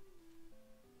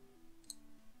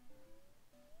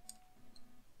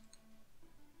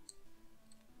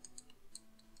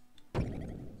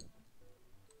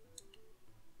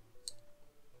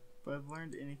 If I've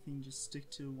learned anything, just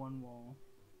stick to one wall.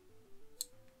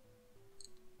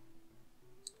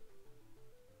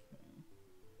 Okay.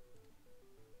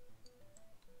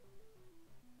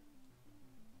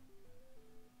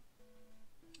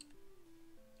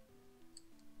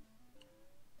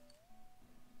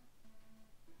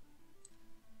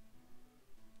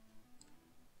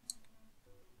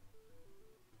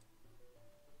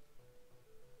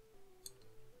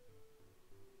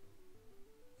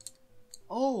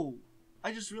 Oh!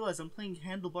 I just realized I'm playing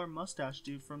Handlebar Mustache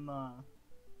Dude from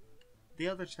the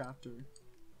other chapter.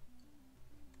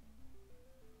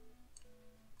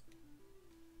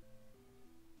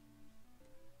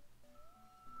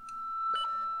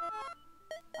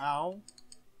 Ow.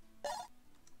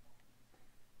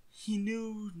 He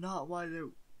knew not why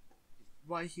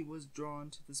he was drawn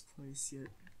to this place, yet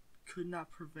could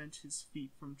not prevent his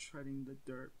feet from treading the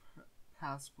dirt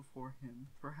paths before him.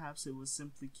 Perhaps it was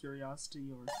simply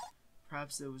curiosity, or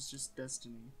perhaps it was just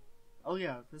destiny. Oh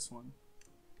yeah, this one.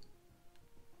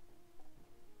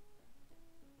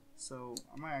 So,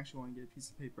 I might actually want to get a piece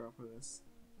of paper out for this.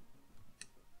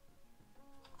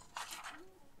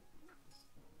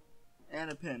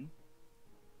 And a pen.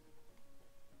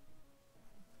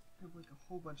 I have like a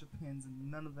whole bunch of pens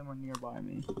and none of them are nearby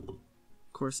me.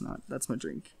 Of course not. That's my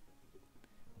drink.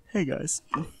 Hey guys.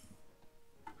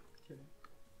 Kidding.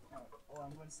 Oh,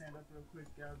 I'm going to stand up real quick,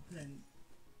 grab a pen.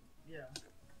 Yeah.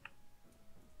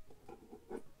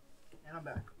 And I'm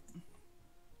back.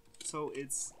 So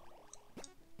it's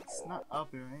not up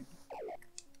here, right?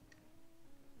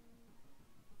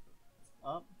 It's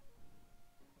up.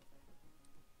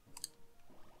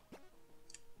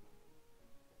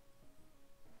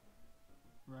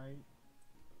 Right.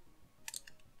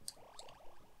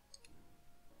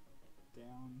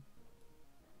 Down.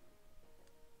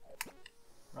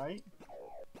 Right?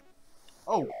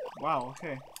 Oh, wow,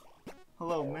 okay.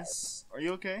 Hello, miss. Are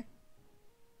you okay?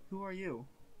 Who are you?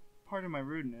 Pardon my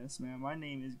rudeness, ma'am. My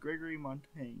name is Gregory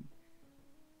Montaigne.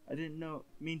 I didn't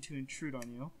mean to intrude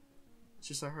on you. It's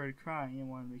just I heard crying and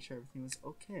wanted to make sure everything was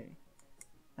okay.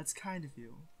 That's kind of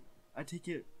you. I take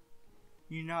it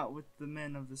you're not with the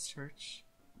men of this church?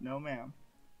 No, ma'am.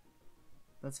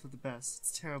 That's for the best.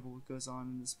 It's terrible what goes on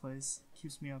in this place. It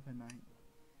keeps me up at night.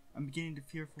 I'm beginning to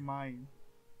fear for mine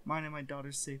and my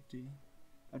daughter's safety.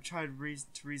 I've tried to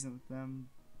reason with them.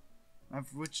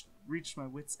 I've reached my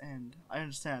wit's end. I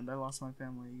understand. I lost my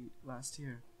family last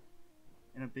year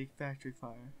in a big factory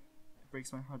fire. It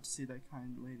breaks my heart to see that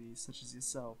kind lady, such as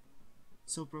yourself,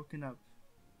 so broken up.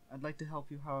 I'd like to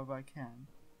help you however I can.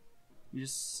 You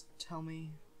just tell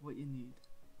me what you need.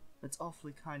 That's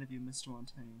awfully kind of you, Mr.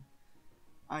 Montaigne.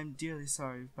 I'm dearly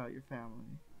sorry about your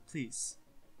family. Please,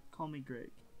 call me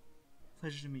Greg.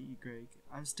 Pleasure to meet you, Greg.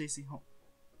 I'm Stacy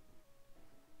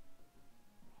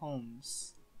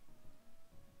Holmes.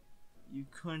 You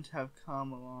couldn't have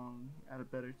come along at a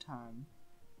better time.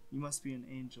 You must be an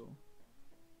angel.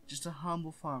 Just a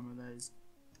humble farmer that is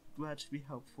glad to be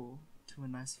helpful to a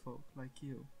nice folk like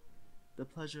you. The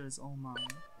pleasure is all mine.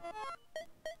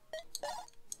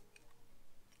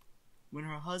 When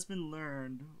her husband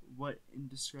learned what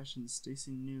indiscretion,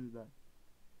 Stacy knew that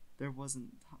there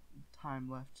wasn't time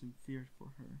left and feared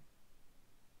for her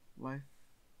life.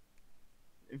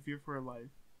 In fear for her life,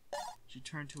 she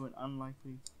turned to an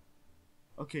unlikely.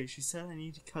 Okay, she said I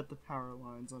need to cut the power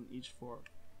lines on each floor.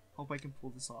 Hope I can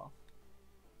pull this off.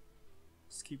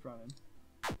 Just keep running.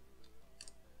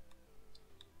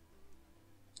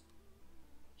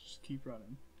 Just keep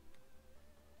running.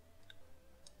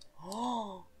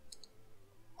 Oh!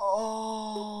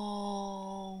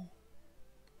 Oh!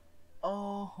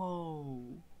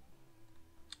 Oh!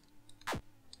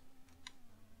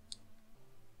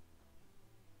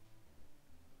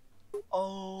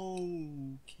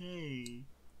 Okay.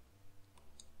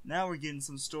 Now we're getting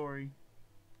some story.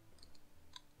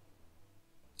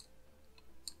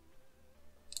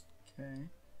 Okay.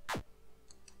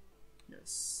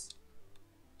 Yes.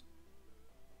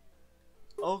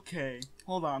 Okay.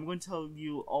 Hold on. I'm going to tell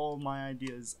you all my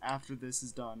ideas after this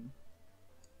is done.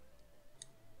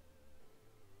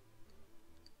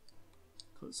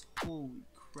 Cause holy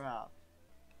crap.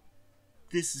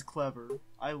 This is clever.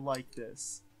 I like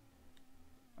this.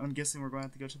 I'm guessing we're going to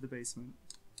have to go to the basement.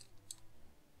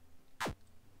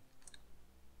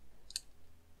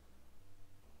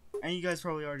 And you guys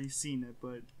probably already seen it,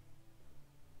 but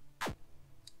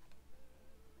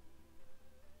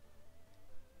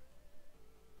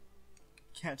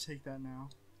can't take that now.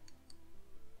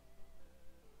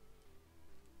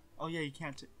 Oh yeah, you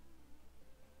can't take.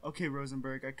 Okay,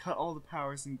 Rosenberg, I cut all the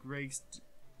powers and Greg's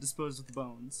disposed of the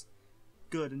bones.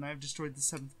 Good, and I've destroyed the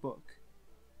 7th book.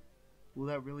 Will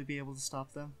that really be able to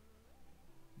stop them?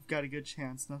 We've got a good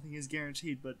chance. Nothing is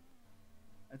guaranteed, but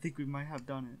I think we might have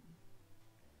done it.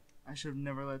 I should have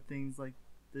never let things like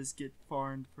this get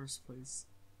far in the first place.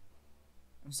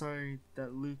 I'm sorry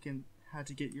that Luke had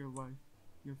to get your life,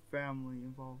 your family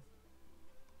involved.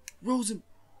 Rosen!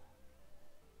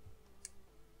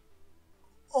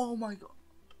 Oh my god.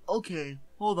 Okay,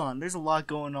 hold on. There's a lot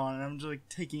going on, and I'm just like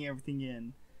taking everything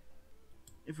in.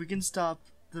 If we can stop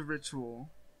the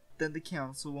ritual, then the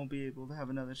council won't be able to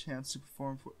have another chance to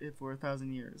perform it for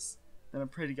 1,000 years. Then I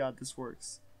pray to God this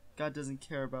works. God doesn't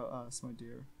care about us, my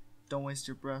dear. Don't waste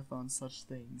your breath on such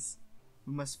things.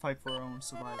 We must fight for our own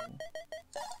survival.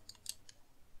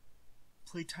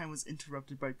 Playtime was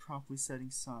interrupted by promptly setting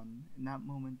sun. In that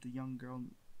moment, the young girl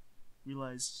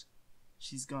realized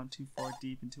she's gone too far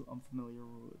deep into unfamiliar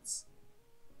woods.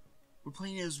 We're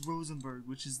playing as Rosenberg,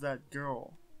 which is that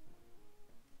girl.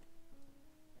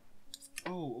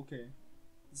 Oh, okay.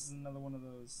 This is another one of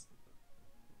those.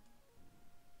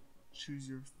 Choose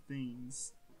your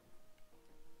things.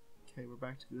 Okay, we're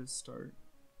back to the start.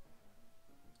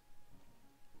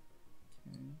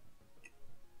 Okay.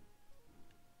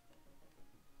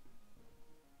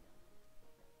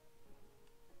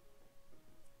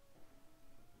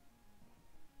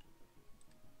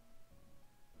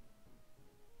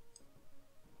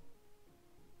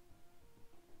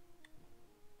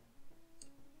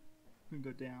 We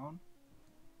can go down.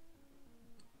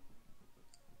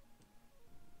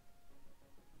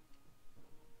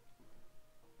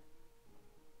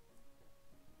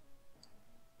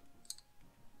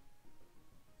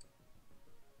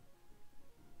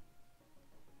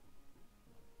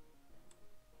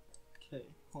 Okay,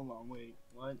 hold on, wait,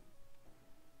 what?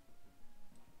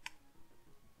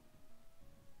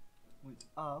 Went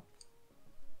up,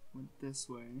 went this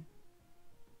way,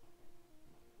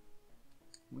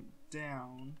 went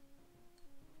down,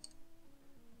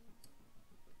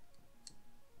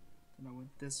 then I went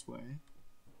this way.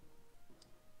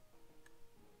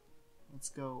 Let's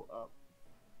go up.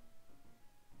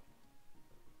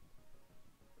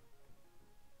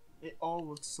 It all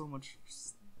looks so much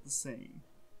the same.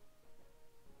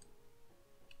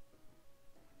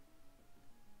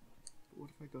 But what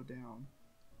if I go down?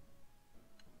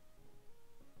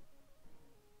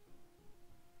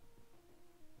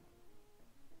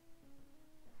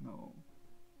 No.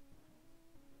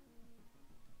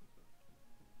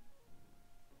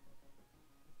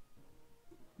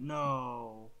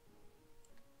 No.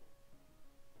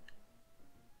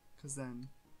 Because then,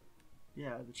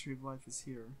 yeah, the tree of life is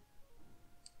here.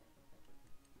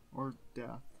 Or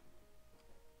death.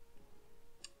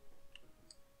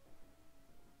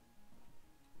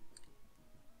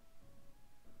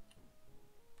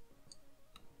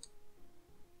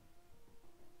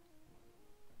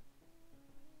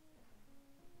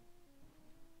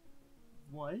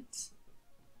 What?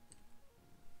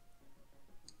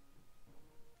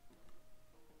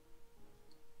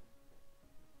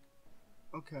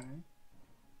 Okay.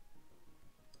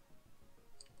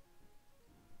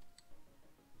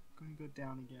 Going to go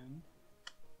down again.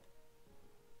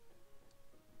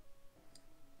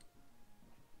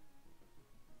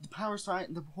 power's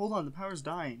dying. Hold on, the power's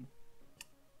dying.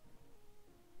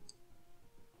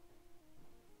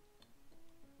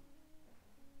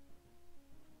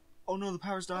 Oh no, the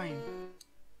power's dying.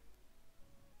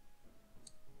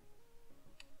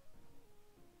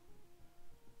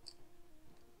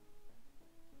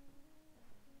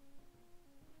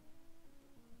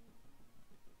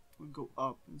 We'll go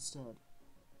up instead.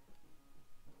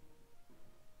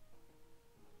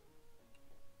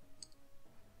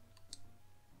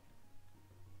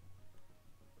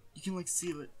 You can like see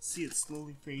it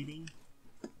slowly fading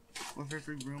with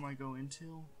every room I go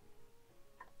into.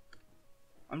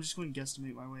 I'm just going to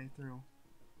guesstimate my way through.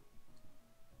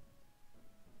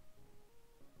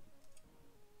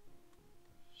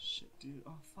 Shit, dude.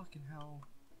 Oh, fucking hell.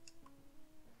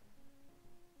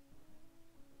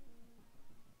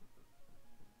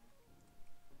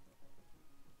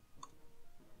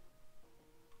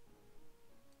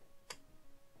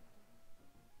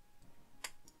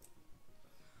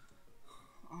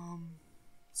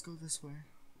 Let's go this way.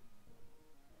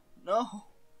 No!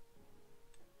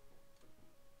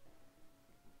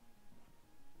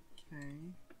 Okay.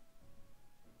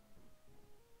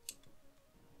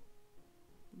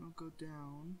 Then I'll go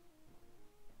down.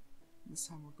 This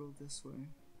time we'll go this way.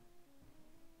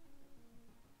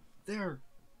 There!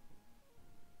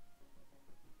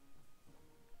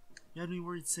 You had me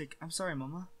worried sick. I'm sorry,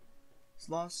 Mama. It's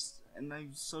lost and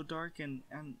I'm so dark and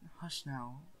hush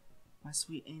now. My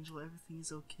sweet angel, everything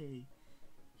is okay.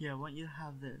 Here, I want you to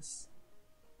have this.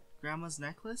 Grandma's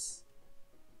necklace?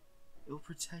 It will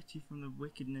protect you from the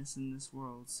wickedness in this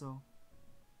world, so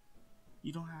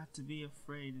you don't have to be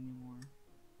afraid anymore.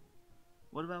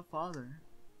 What about Father?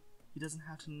 He doesn't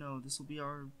have to know. This will be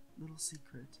our little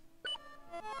secret.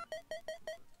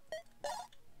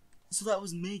 So that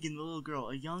was Megan, the little girl.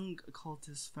 A young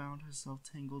occultist found herself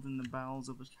tangled in the bowels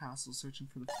of a castle searching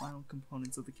for the final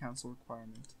components of the council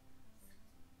requirement.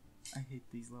 I hate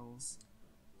these levels.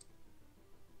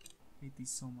 I hate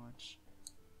these so much.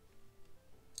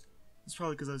 It's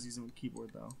probably because I was using a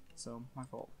keyboard though, so my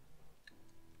fault.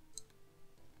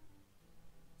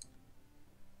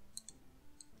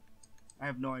 I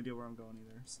have no idea where I'm going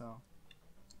either, so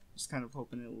just kind of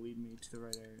hoping it will lead me to the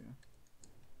right area.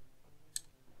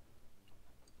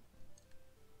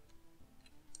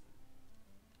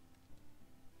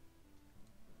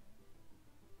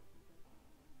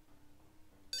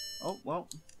 Oh, well,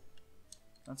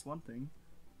 that's one thing.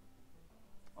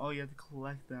 Oh, you have to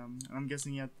collect them. I'm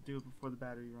guessing you have to do it before the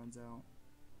battery runs out.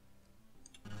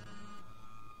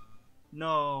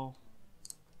 No.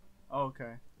 Oh,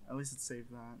 okay. At least it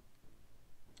saved that.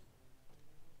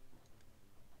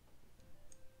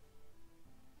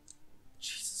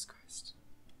 Jesus Christ.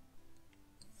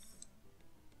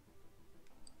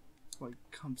 Like,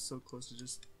 come so close to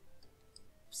just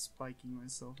spiking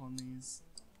myself on these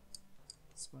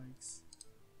spikes.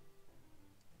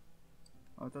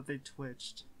 Oh, I thought they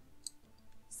twitched.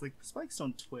 It's like, spikes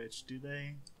don't twitch, do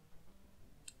they?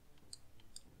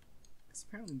 Because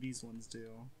apparently these ones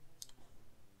do.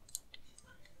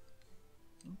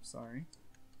 Oops, sorry.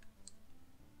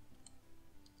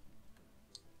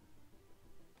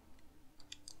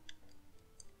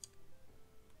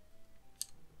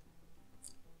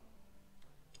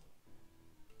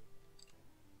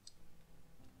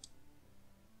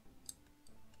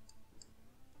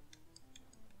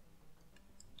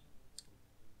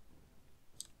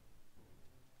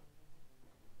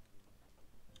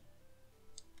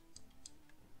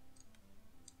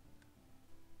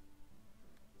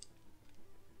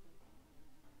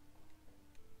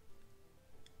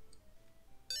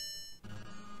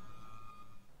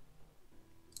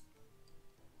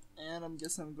 And I'm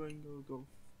guessing I'm going to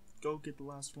go get the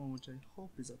last one, which I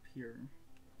hope is up here.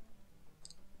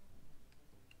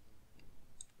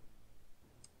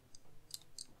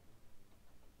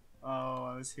 Oh,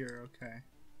 I was here, okay.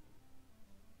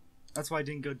 That's why I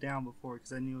didn't go down before,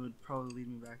 because I knew it would probably lead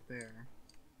me back there.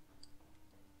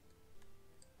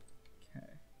 Okay.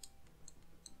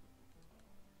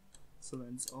 So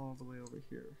then it's all the way over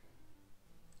here.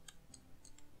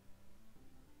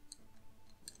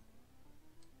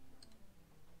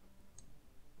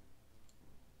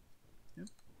 Yep.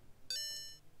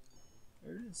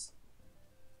 There it is.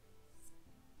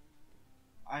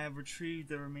 I have retrieved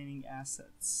the remaining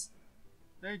assets.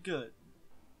 Very good.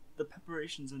 The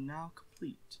preparations are now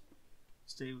complete.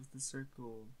 Stay with the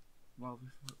circle while we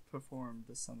perform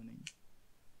the summoning.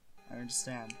 I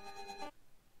understand.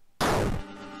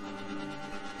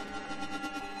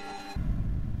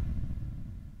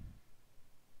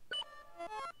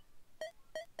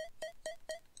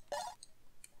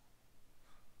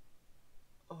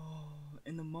 Oh,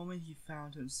 in the moment he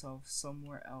found himself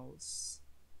somewhere else,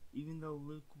 even though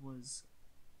Luke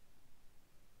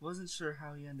wasn't sure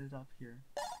how he ended up here,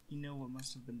 he knew what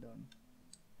must have been done.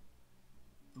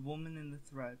 The woman is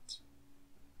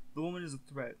a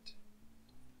threat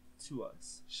to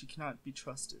us. She cannot be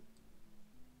trusted.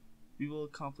 We will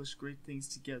accomplish great things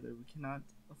together. We cannot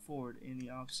afford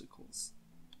any obstacles.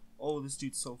 Oh, this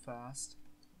dude's so fast.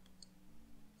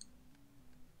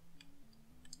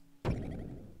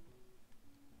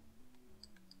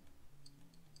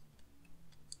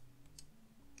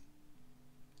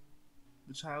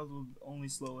 The child will only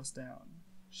slow us down.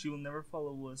 She will never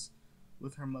follow us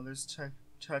with her mother's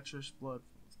treacherous blood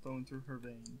flowing through her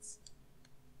veins.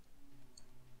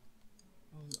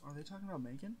 Oh, are they talking about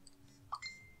Megan?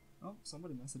 Oh,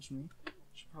 somebody messaged me.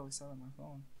 Should probably saw it on my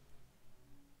phone.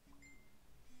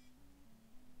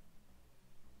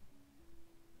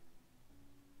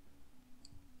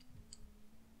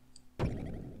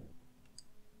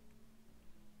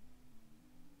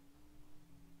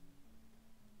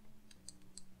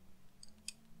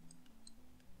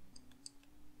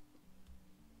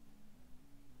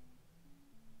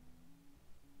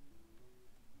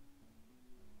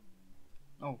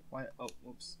 Oh, why? Oh,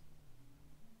 whoops.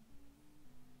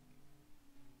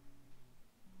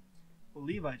 Well,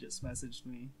 Levi just messaged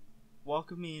me.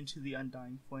 Welcome me into the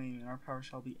undying flame, and our power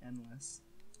shall be endless.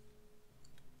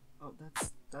 Oh,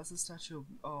 that's a statue of...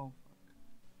 Oh, fuck.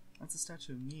 That's a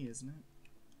statue of me, isn't it?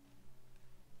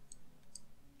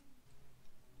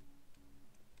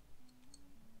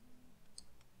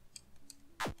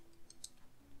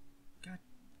 God,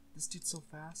 this dude's so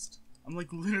fast. I'm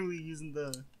like literally using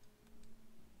the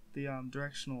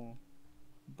directional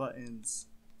buttons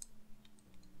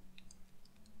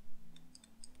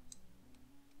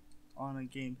on a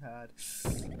gamepad.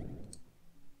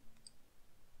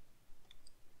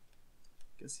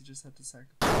 Guess he just had to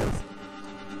sacrifice.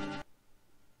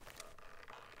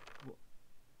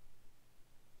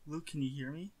 Luke, can you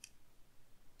hear me?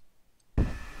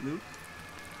 Luke?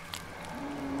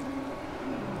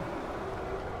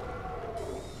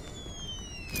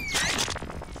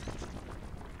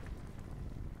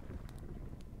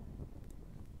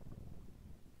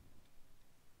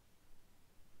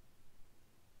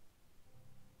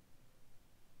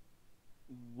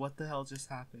 What the hell just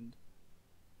happened?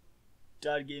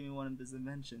 Dad gave me one of his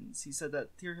inventions. He said that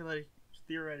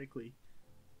theoretically,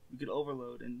 we could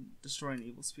overload and destroy an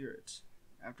evil spirit.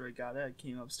 After I got it, I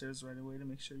came upstairs right away to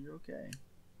make sure you're okay.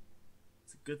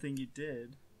 It's a good thing you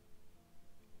did.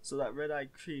 So that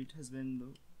red-eyed creep has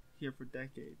been here for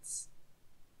decades.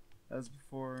 That was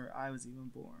before I was even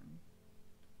born.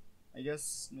 I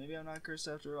guess maybe I'm not cursed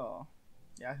after all.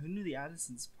 Yeah, who knew the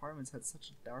Addison's apartments had such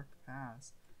a dark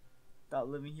past? Thought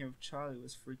living here with Charlie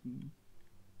was freaking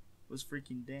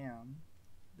damn.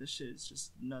 This shit is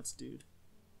just nuts, dude.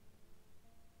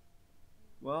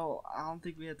 Well, I don't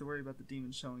think we have to worry about the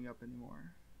demon showing up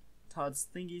anymore. Todd's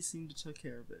thingy seemed to take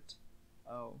care of it.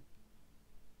 Oh.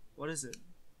 What is it?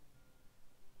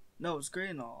 No, it's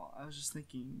great and all. I was just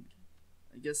thinking,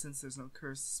 I guess since there's no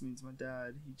curse, this means my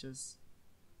dad, he just...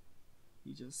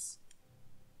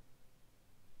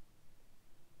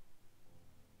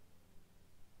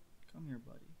 Come here,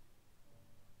 buddy.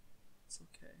 It's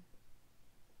okay.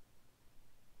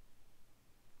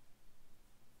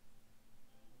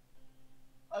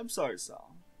 I'm sorry,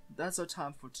 Sal. That's our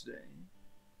time for today.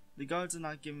 The guards are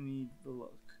not giving me the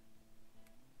look.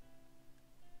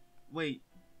 Wait,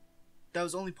 that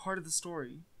was only part of the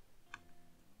story.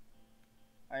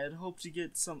 I had hoped to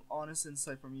get some honest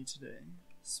insight from you today,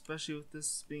 especially with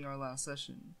this being our last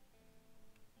session,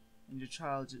 and your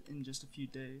child in just a few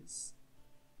days.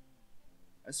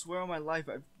 I swear on my life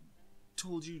I've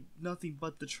told you nothing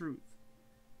but the truth.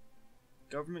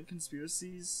 Government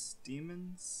conspiracies,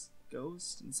 demons,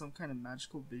 ghosts, and some kind of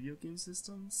magical video game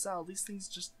system? Sal, these things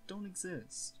just don't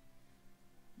exist.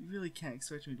 You really can't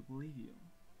expect me to believe you.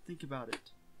 Think about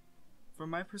it. From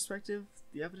my perspective,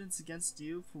 the evidence against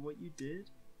you for what you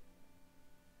did,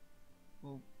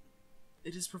 well,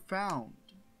 it is profound.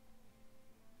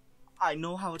 I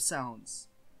know how it sounds,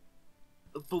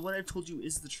 but what I've told you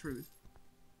is the truth.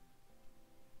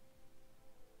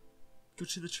 Go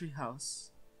to the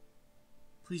treehouse.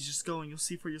 Please just go and you'll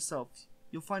see for yourself.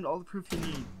 You'll find all the proof you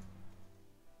need.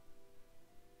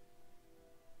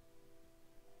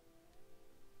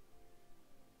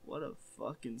 What a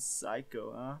fucking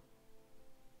psycho, huh?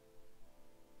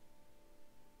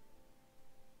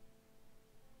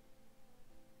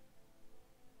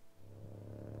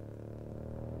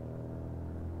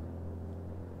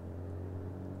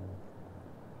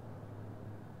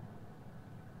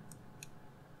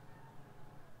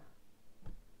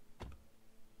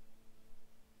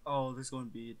 Oh, there's going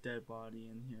to be a dead body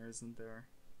in here, isn't there?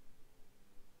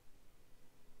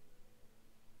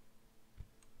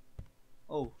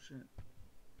 Oh, shit.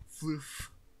 Floof.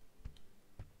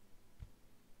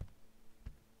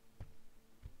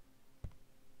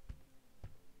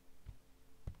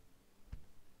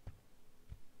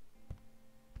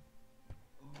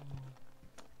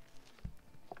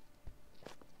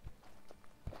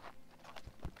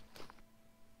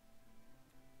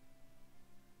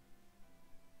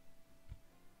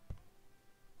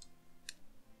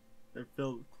 They're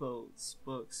filled with clothes,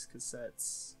 books,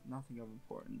 cassettes, nothing of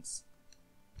importance.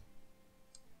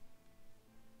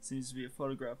 Seems to be a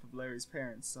photograph of Larry's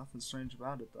parents, nothing strange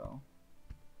about it though.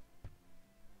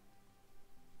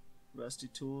 Rusty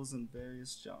tools and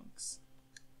various junks.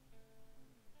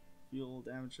 Few old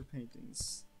amateur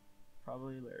paintings,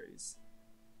 probably Larry's.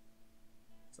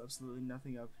 There's absolutely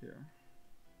nothing up here.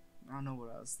 I don't know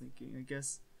what I was thinking. I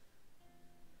guess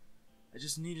I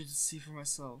just needed to see for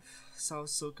myself. Saul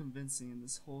was so convincing and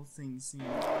this whole thing seemed...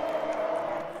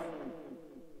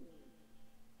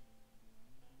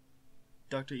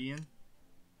 Dr. Ian?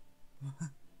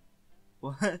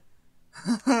 What?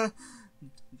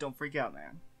 Don't freak out,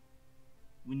 man.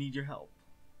 We need your help.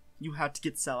 You have to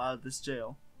get Sal out of this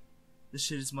jail. This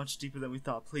shit is much deeper than we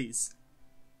thought, please.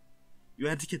 You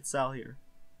had to get Sal here.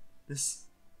 This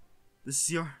is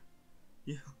your...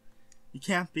 You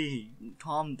can't be.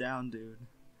 Calm down, dude.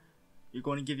 You're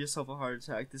going to give yourself a heart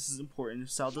attack. This is important.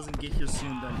 If Sal doesn't get here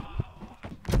soon, then...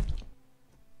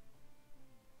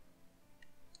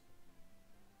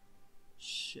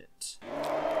 Shit.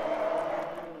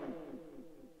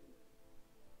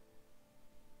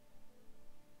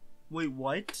 Wait,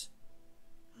 what?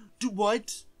 Dude,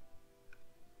 what?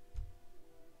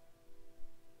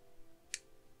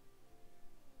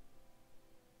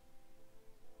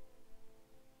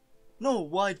 No,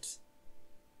 what?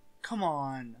 Come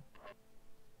on.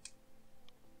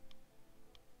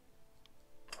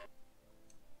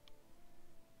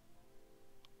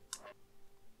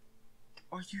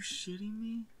 Are you shitting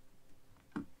me?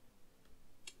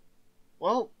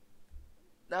 Well,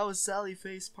 that was Sally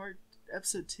Face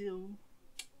episode 2.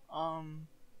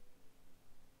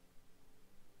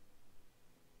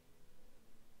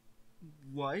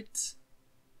 What?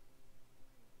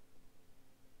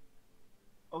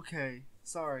 Okay,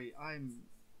 sorry, I'm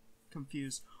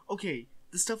confused. Okay,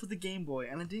 the stuff with the Game Boy,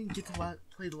 and I didn't get to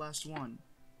play the last one.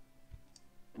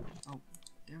 Oh,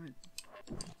 damn it.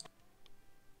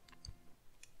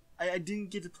 I didn't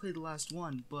get to play the last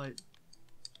one, but,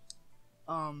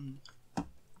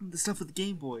 the stuff with the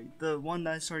Game Boy, the one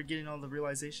that I started getting all the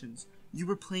realizations, you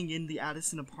were playing in the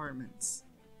Addison apartments,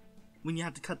 when you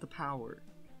had to cut the power.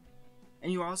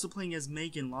 And you were also playing as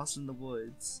Megan, lost in the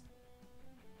woods.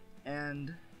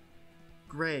 And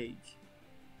Greg,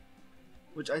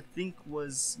 which I think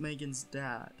was Megan's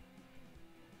dad.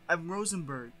 I'm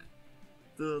Rosenberg,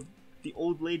 the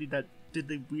old lady that did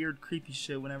the weird creepy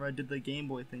shit whenever I did the Game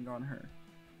Boy thing on her.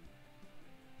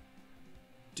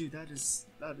 Dude, that is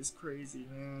crazy,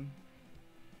 man.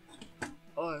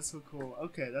 Oh, that's so cool.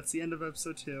 Okay, that's the end of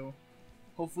episode 2.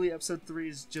 Hopefully episode 3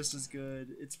 is just as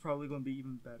good. It's probably going to be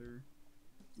even better.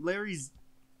 Larry's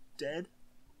dead?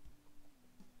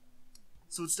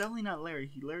 So it's definitely not Larry.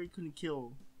 Larry couldn't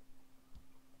kill.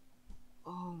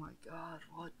 Oh my god,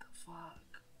 what the fuck?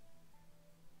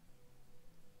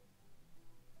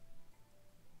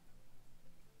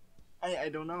 I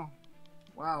don't know.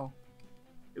 Wow.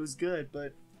 It was good,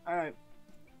 but alright.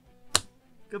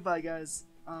 Goodbye, guys.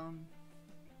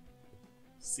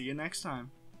 See you next time.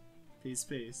 Peace,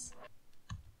 peace.